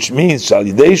 So which means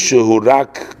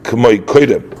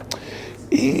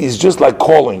he's just like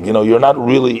calling. You know, you're not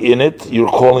really in it.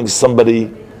 You're calling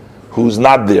somebody who's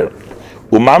not there.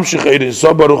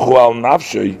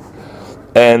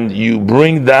 And you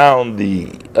bring down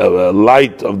the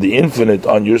light of the infinite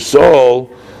on your soul.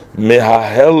 From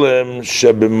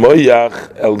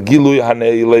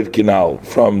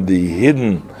the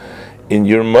hidden in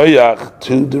your moyach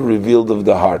to the revealed of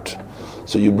the heart.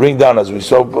 So you bring down, as we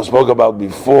spoke about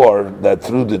before, that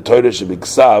through the Torah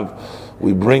Shebiksav,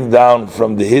 we bring down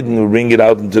from the hidden, we bring it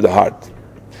out into the heart.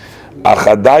 But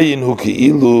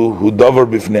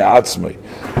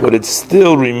it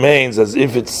still remains as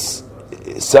if it's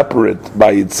separate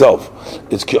by itself.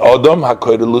 It's ki'odom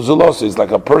hakoyre luzulos. It's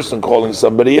like a person calling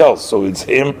somebody else. So it's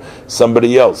him,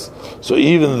 somebody else. So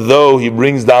even though he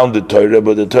brings down the Torah,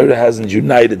 but the Torah hasn't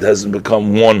united, hasn't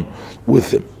become one with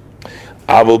him.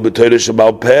 Aval b'Torah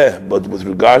shebal peh, but with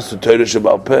regards to Torah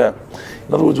shebal peh,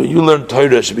 in other words, when you learn Torah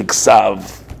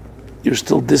shebiksav, you're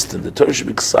still distant. The Torah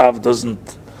shebiksav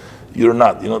doesn't. You're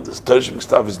not. The Torah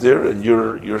shebiksav is there, and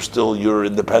you're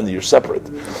independent. You're separate.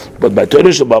 But by Torah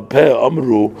shebal peh,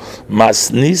 amru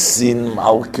masnisin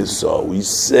malkisa, we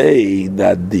say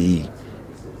that the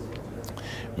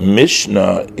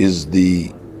Mishnah is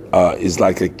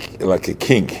like a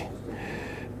king.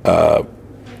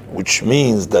 Which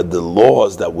means that the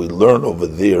laws that we learn over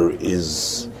there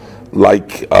is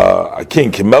like a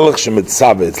king. It's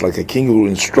like a king who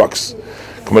instructs,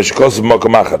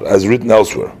 as written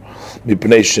elsewhere.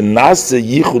 Because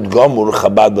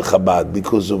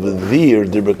over there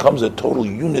becomes a total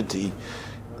unity,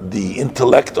 the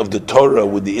intellect of the Torah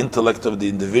with the intellect of the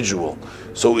individual.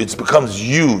 So it becomes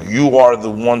you are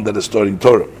the one that is studying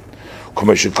Torah.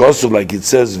 Like it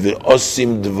says,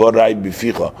 Ve'osim dvarai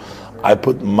bificha, I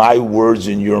put my words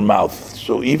in your mouth.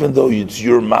 So even though it's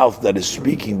your mouth that is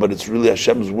speaking, but it's really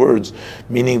Hashem's words,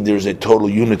 meaning there's a total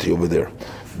unity over there.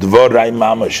 Dvarai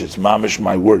mamash, it's mamash,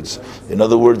 my words. In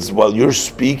other words, while you're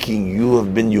speaking, you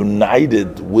have been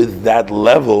united with that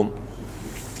level,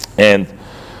 and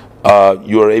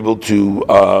you are able to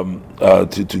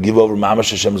give over mamash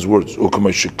Hashem's words.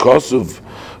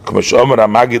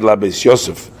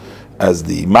 As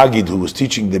the Magid who was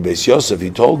teaching the Beis Yosef,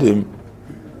 he told him,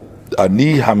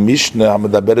 Ani ha-Mishnah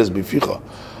ha-medaberes bificha.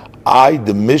 I,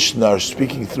 the Mishnah, are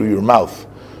speaking through your mouth.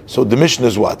 So the Mishnah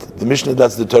is what? The Mishnah,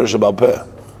 that's the Torah Shebal Peh.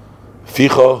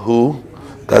 Ficha, who?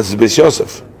 That's Beis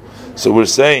Yosef. So we're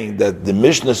saying that the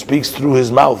Mishnah speaks through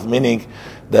his mouth, meaning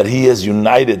that he has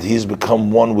united, he's become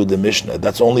one with the Mishnah.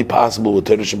 That's only possible with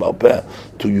Torah Shebal Peh,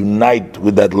 to unite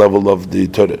with that level of the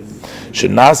Torah.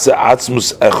 Shenase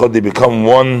atzmus echad, they become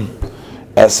one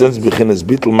essence, bechinas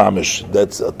bitl mamish.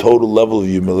 That's a total level of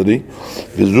humility.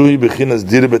 V'zuhi bechinas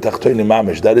dir betachtoini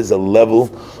mamish. That is a level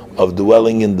of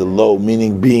dwelling in the low,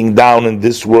 meaning being down in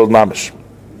this world mamish.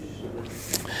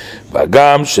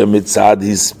 V'agam shemitzad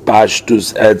his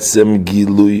pashtus etzem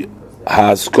gilui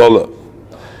ha'askola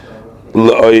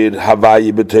l'oir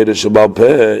havayi b'Torah shebal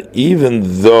peh. Even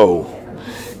though,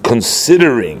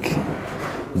 considering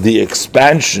the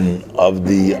expansion of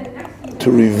to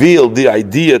reveal the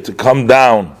idea to come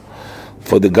down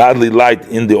for the godly light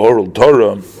in the oral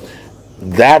Torah,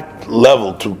 that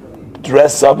level to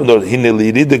dress up in the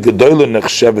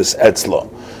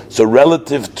so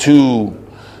relative to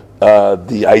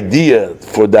the idea,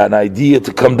 for that idea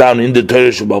to come down in the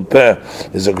Torah Shebal Peh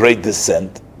is a great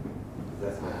descent.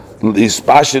 So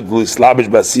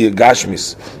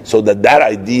that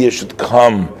idea should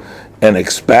come and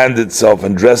expand itself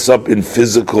and dress up in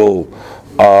physical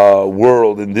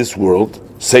world, in this world.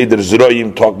 Seder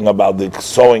Zroyim, talking about the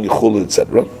sowing, chulu,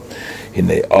 etc.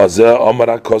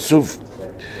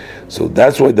 So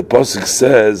that's why the pasuk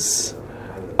says,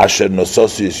 Asher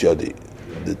nososi is yodi.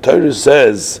 The Torah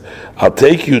says, I'll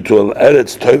take you to Al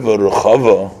Eretz Tova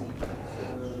Rechava,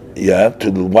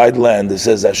 to the wide land. It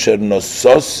says, Asher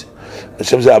nososi.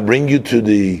 Hashem says, I'll bring you to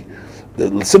the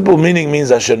simple meaning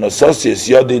means Asher nososi is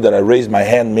yodi, that I raised my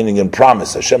hand, meaning in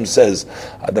promise. Hashem says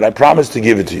that I promise to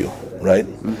give it to you, right?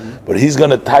 Mm-hmm. But he's going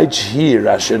to touch here,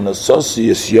 Asher nososi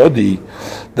is yodi,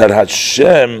 that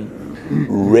Hashem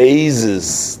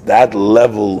raises that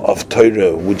level of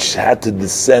Torah which had to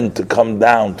descend to come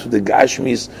down to the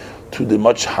Gashmis to the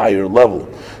much higher level.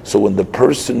 So when the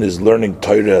person is learning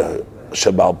Torah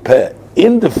Shebal Peh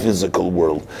in the physical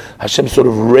world, Hashem sort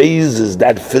of raises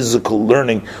that physical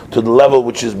learning to the level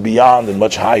which is beyond and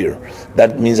much higher.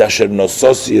 That means Asher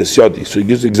nososi es yodi. So he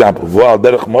gives an example. V'al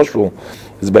derech moshul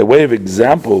is by way of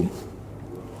example.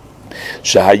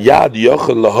 Shahayad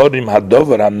yochel lahorim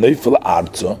hadover hanoifel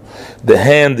arzo. The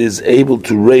hand is able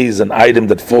to raise an item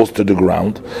that falls to the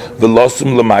ground,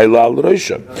 v'losum l'mayla al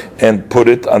roisha, and put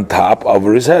it on top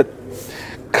over his head.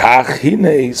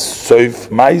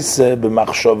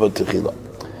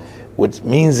 What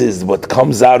means is what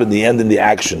comes out in the end in the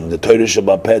action, the Torah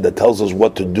Shebal Peh that tells us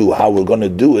what to do, how we're going to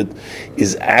do it,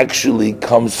 is actually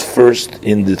comes first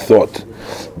in the thought.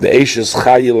 The Eishes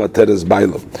Chayil Ateres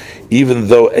Bailam. Even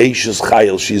though Eishes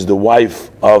Chayil, she's the wife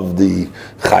of the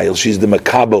Chayil, she's the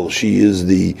Makabel, she is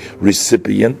the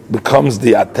recipient, becomes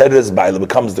the Ateres Bailam,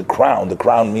 becomes the crown. The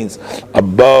crown means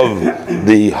above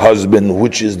the husband,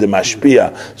 which is the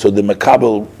Mashpia. So the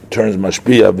Makabel turns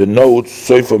Mashpia, v'nout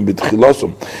soifam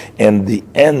b'tchilosum, and the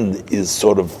end is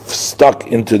sort of stuck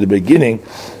into the beginning.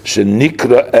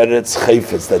 Shenikra Eretz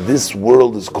Chayfetz, that this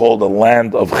world is called a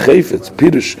land of Chayfetz.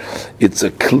 Pirush, it's a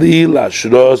kli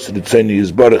la'ashros ritzoni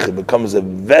yizbarach. It becomes a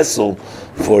vessel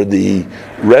for the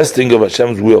resting of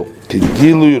Hashem's will. For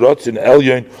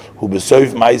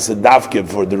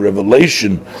the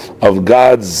revelation of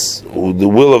God's, the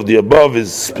will of the above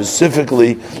is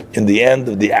specifically in the end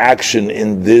of the action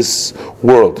in this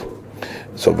world.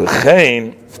 So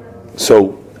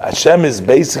Hashem is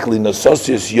basically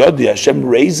Nososius Yodi. Hashem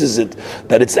raises it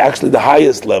that it's actually the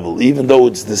highest level, even though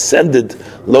it's descended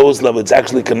lowest level. It's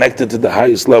actually connected to the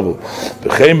highest level.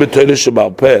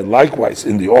 Likewise,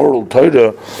 in the oral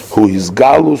Torah, who is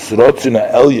Galus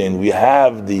Rotzina Elyon, we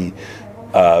have the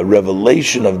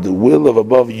revelation of the will of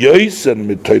above. It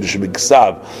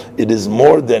is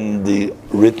more than the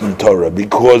written Torah,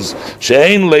 because for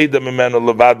it,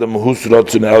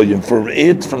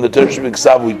 from the Torah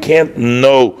Shebiksav, we can't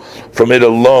know from it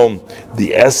alone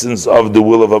the essence of the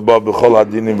will of above in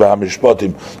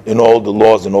all the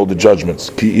laws and all the judgments.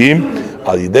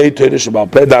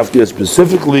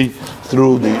 Specifically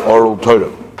through the oral Torah.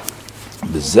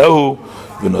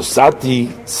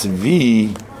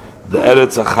 The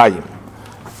Eretz HaChaim.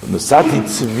 Nosati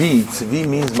tzvi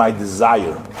means my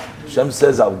desire. Hashem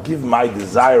says, I'll give my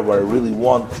desire what I really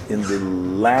want in the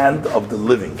land of the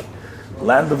living.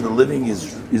 Land of the living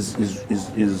is the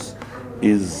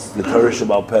Torah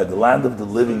Sheba'al Peh. The land of the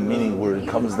living, meaning where it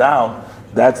comes down,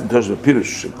 that's in Torah Sheba'al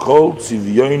Pirush. Shekol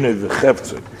tzivyoyne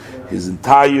v'cheftzoi. His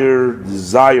entire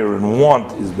desire and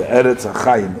want is the Eretz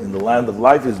HaChaim. In the land of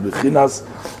life is Bechinas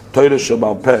Torah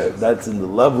Sheba'al Peh. That's in the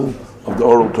level of the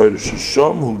oral Torah,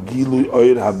 Shishom hu Gilui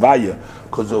Oyer Havaya,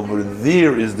 because over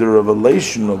there is the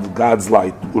revelation of God's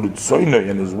light, Urutzoyne,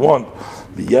 and His want,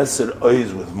 B'yeser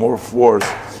Oys, with more force,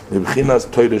 B'chinas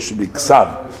Torah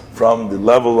Shebiksav, from the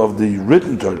level of the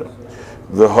written Torah.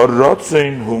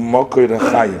 V'horotzin hu Mokoy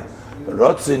Rachaya.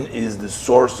 Rotzin is the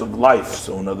source of life.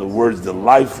 So, in other words, the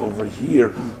life over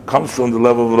here comes from the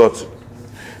level of Rotzin.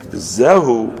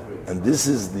 V'zehu, and this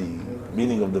is the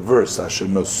meaning of the verse, Asher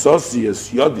Nososi es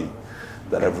Yodi,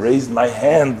 that I've raised my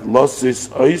hand, Losis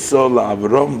Oiso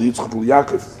la'Avram li'Yitzchak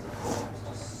li'Yakov.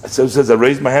 It says, I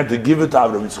raised my hand to give it to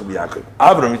Avram, Yitzchak, Yaakov.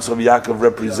 Avram, Yitzchak, Yaakov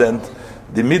represent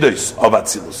the midos of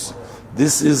Atzilus.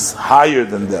 This is higher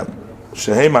than them.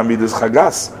 Shehem midos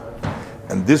chagas.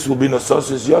 And this will be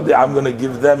Nososis Yodi. I'm going to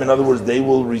give them, in other words, they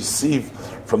will receive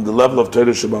from the level of Torah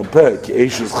Sheba'al Peh, Ki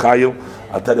Eishes Chayil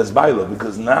Ateres Baila,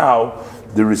 because now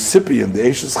the recipient, the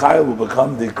Eishes Chayil, will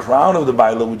become the crown of the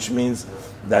Baila, which means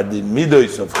that the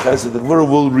midos of Chesed Gvura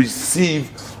will receive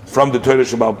from the Torah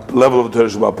Sheba'al, level of the Torah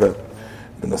Sheba'al Peh.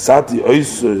 And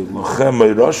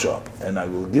I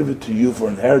will give it to you for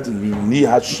inheritance. Ni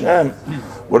Hashem.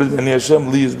 What is Ni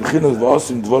Hashem? Li is bechinas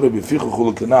v'osim dvore b'ficha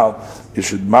chulu kanal. It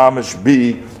should mamish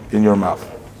be in your mouth.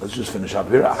 Let's just finish up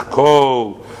here.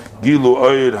 Achkol gilu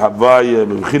oyer havaya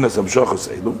b'bechinas amshochas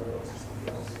elu.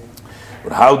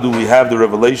 But how do we have the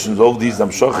revelations of these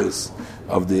amshochas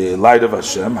of the light of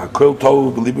Hashem? Hakol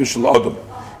tolu b'libu shel adam.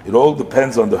 It all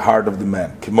depends on the heart of the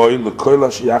man. K'moy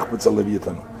l'koila sheyachbetz alev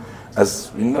yitanu.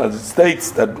 As you know, it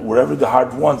states that wherever the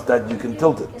heart wants, that you can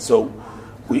tilt it. So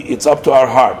it's up to our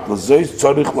heart.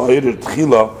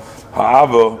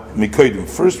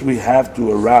 First, we have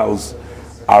to arouse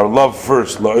our love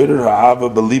first. To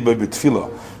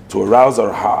arouse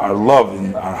our love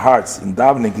in our hearts in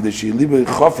davening.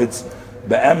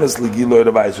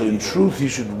 So in truth, you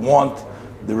should want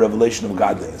the revelation of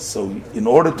godliness. So in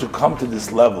order to come to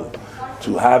this level,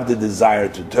 to have the desire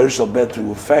to tershal bet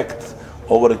to affect,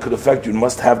 or what it could affect you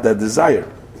must have that desire.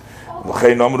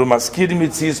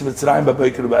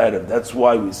 That's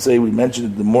why we say, we mention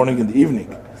it in the morning and the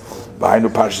evening. Behind the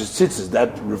Parshas Tzitzis,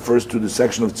 that refers to the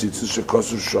section of Tzitzis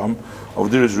Shekosur Sham. Over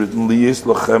there is written,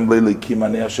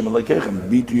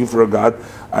 be to you for a God,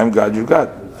 I'm God, your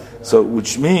God. So,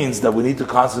 which means that we need to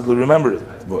constantly remember it.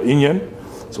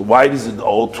 So why is it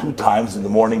all 2 times in the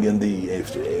morning and the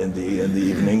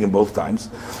evening, and both times?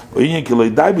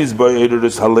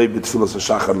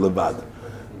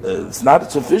 It's not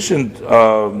sufficient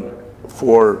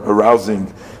for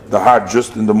arousing the heart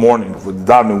just in the morning, for the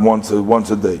davening once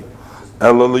a day.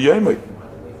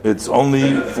 It's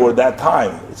only for that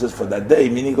time. It says for that day,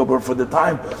 meaning for the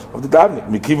time of the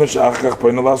davening.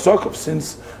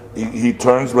 Since he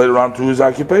turns later on to his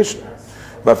occupation.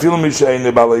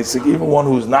 Even one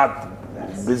who's not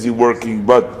busy working,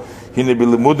 but when he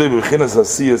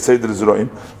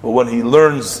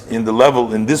learns in the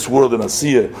level in this world in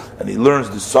Asiyah, and he learns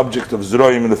the subject of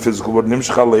Zroim in the physical world,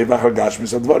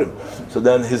 so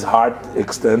then his heart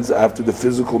extends after the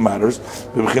physical matters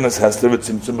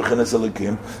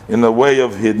in a way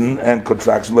of hidden and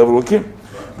contraction level of Kim.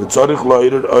 And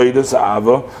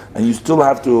you still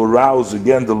have to arouse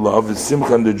again the love, the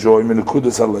simcha and the joy,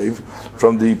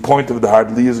 from the point of the heart,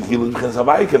 to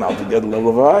get the level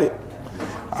of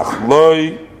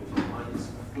Havaya.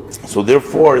 So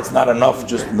therefore, it's not enough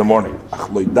just in the morning.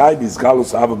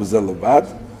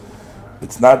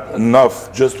 It's not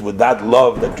enough just with that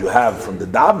love that you have from the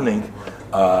davening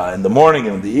in the morning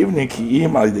and in the evening.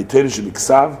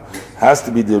 Has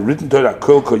to be the written Torah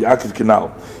kol kol Yaakov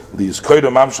Kinal. The Yizkoyda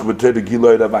Mamshach b'Torah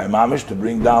Giloy Ravai Mamish, to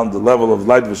bring down the level of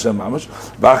light v'Shem Mamish.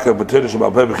 V'achar b'Torah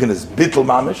Shabal Peh b'chinas Bittul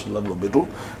Mamish, the level of Bittul.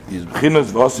 These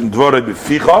b'chinas v'osim dvorei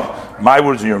b'ficha, my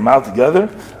words in your mouth together.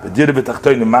 V'direi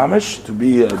b'tachtoyne Mamish, to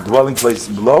be a dwelling place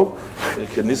below.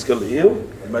 Keniska le'il.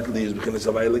 To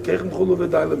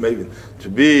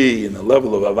be in a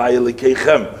level of Havaya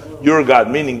L'Keichem, your God,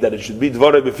 meaning that it should be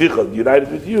Dvorei B'ficha, united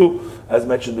with you, as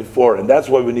mentioned before. And that's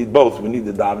why we need both. We need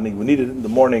the davening, we need it in the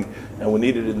morning, and we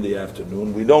need it in the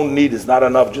afternoon. We don't need, it's not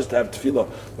enough just to have tefillah.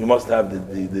 We must have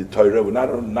the Torah. We're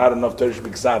not enough Torah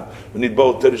Shebiksav. We need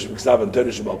both Torah Shebiksav and Torah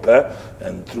Shebal Peh.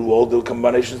 And through all the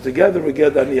combinations together, we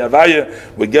get Ani Havaya,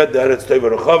 we get the Eretz Teva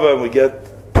Rechava, and we get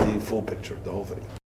the full picture, the whole thing.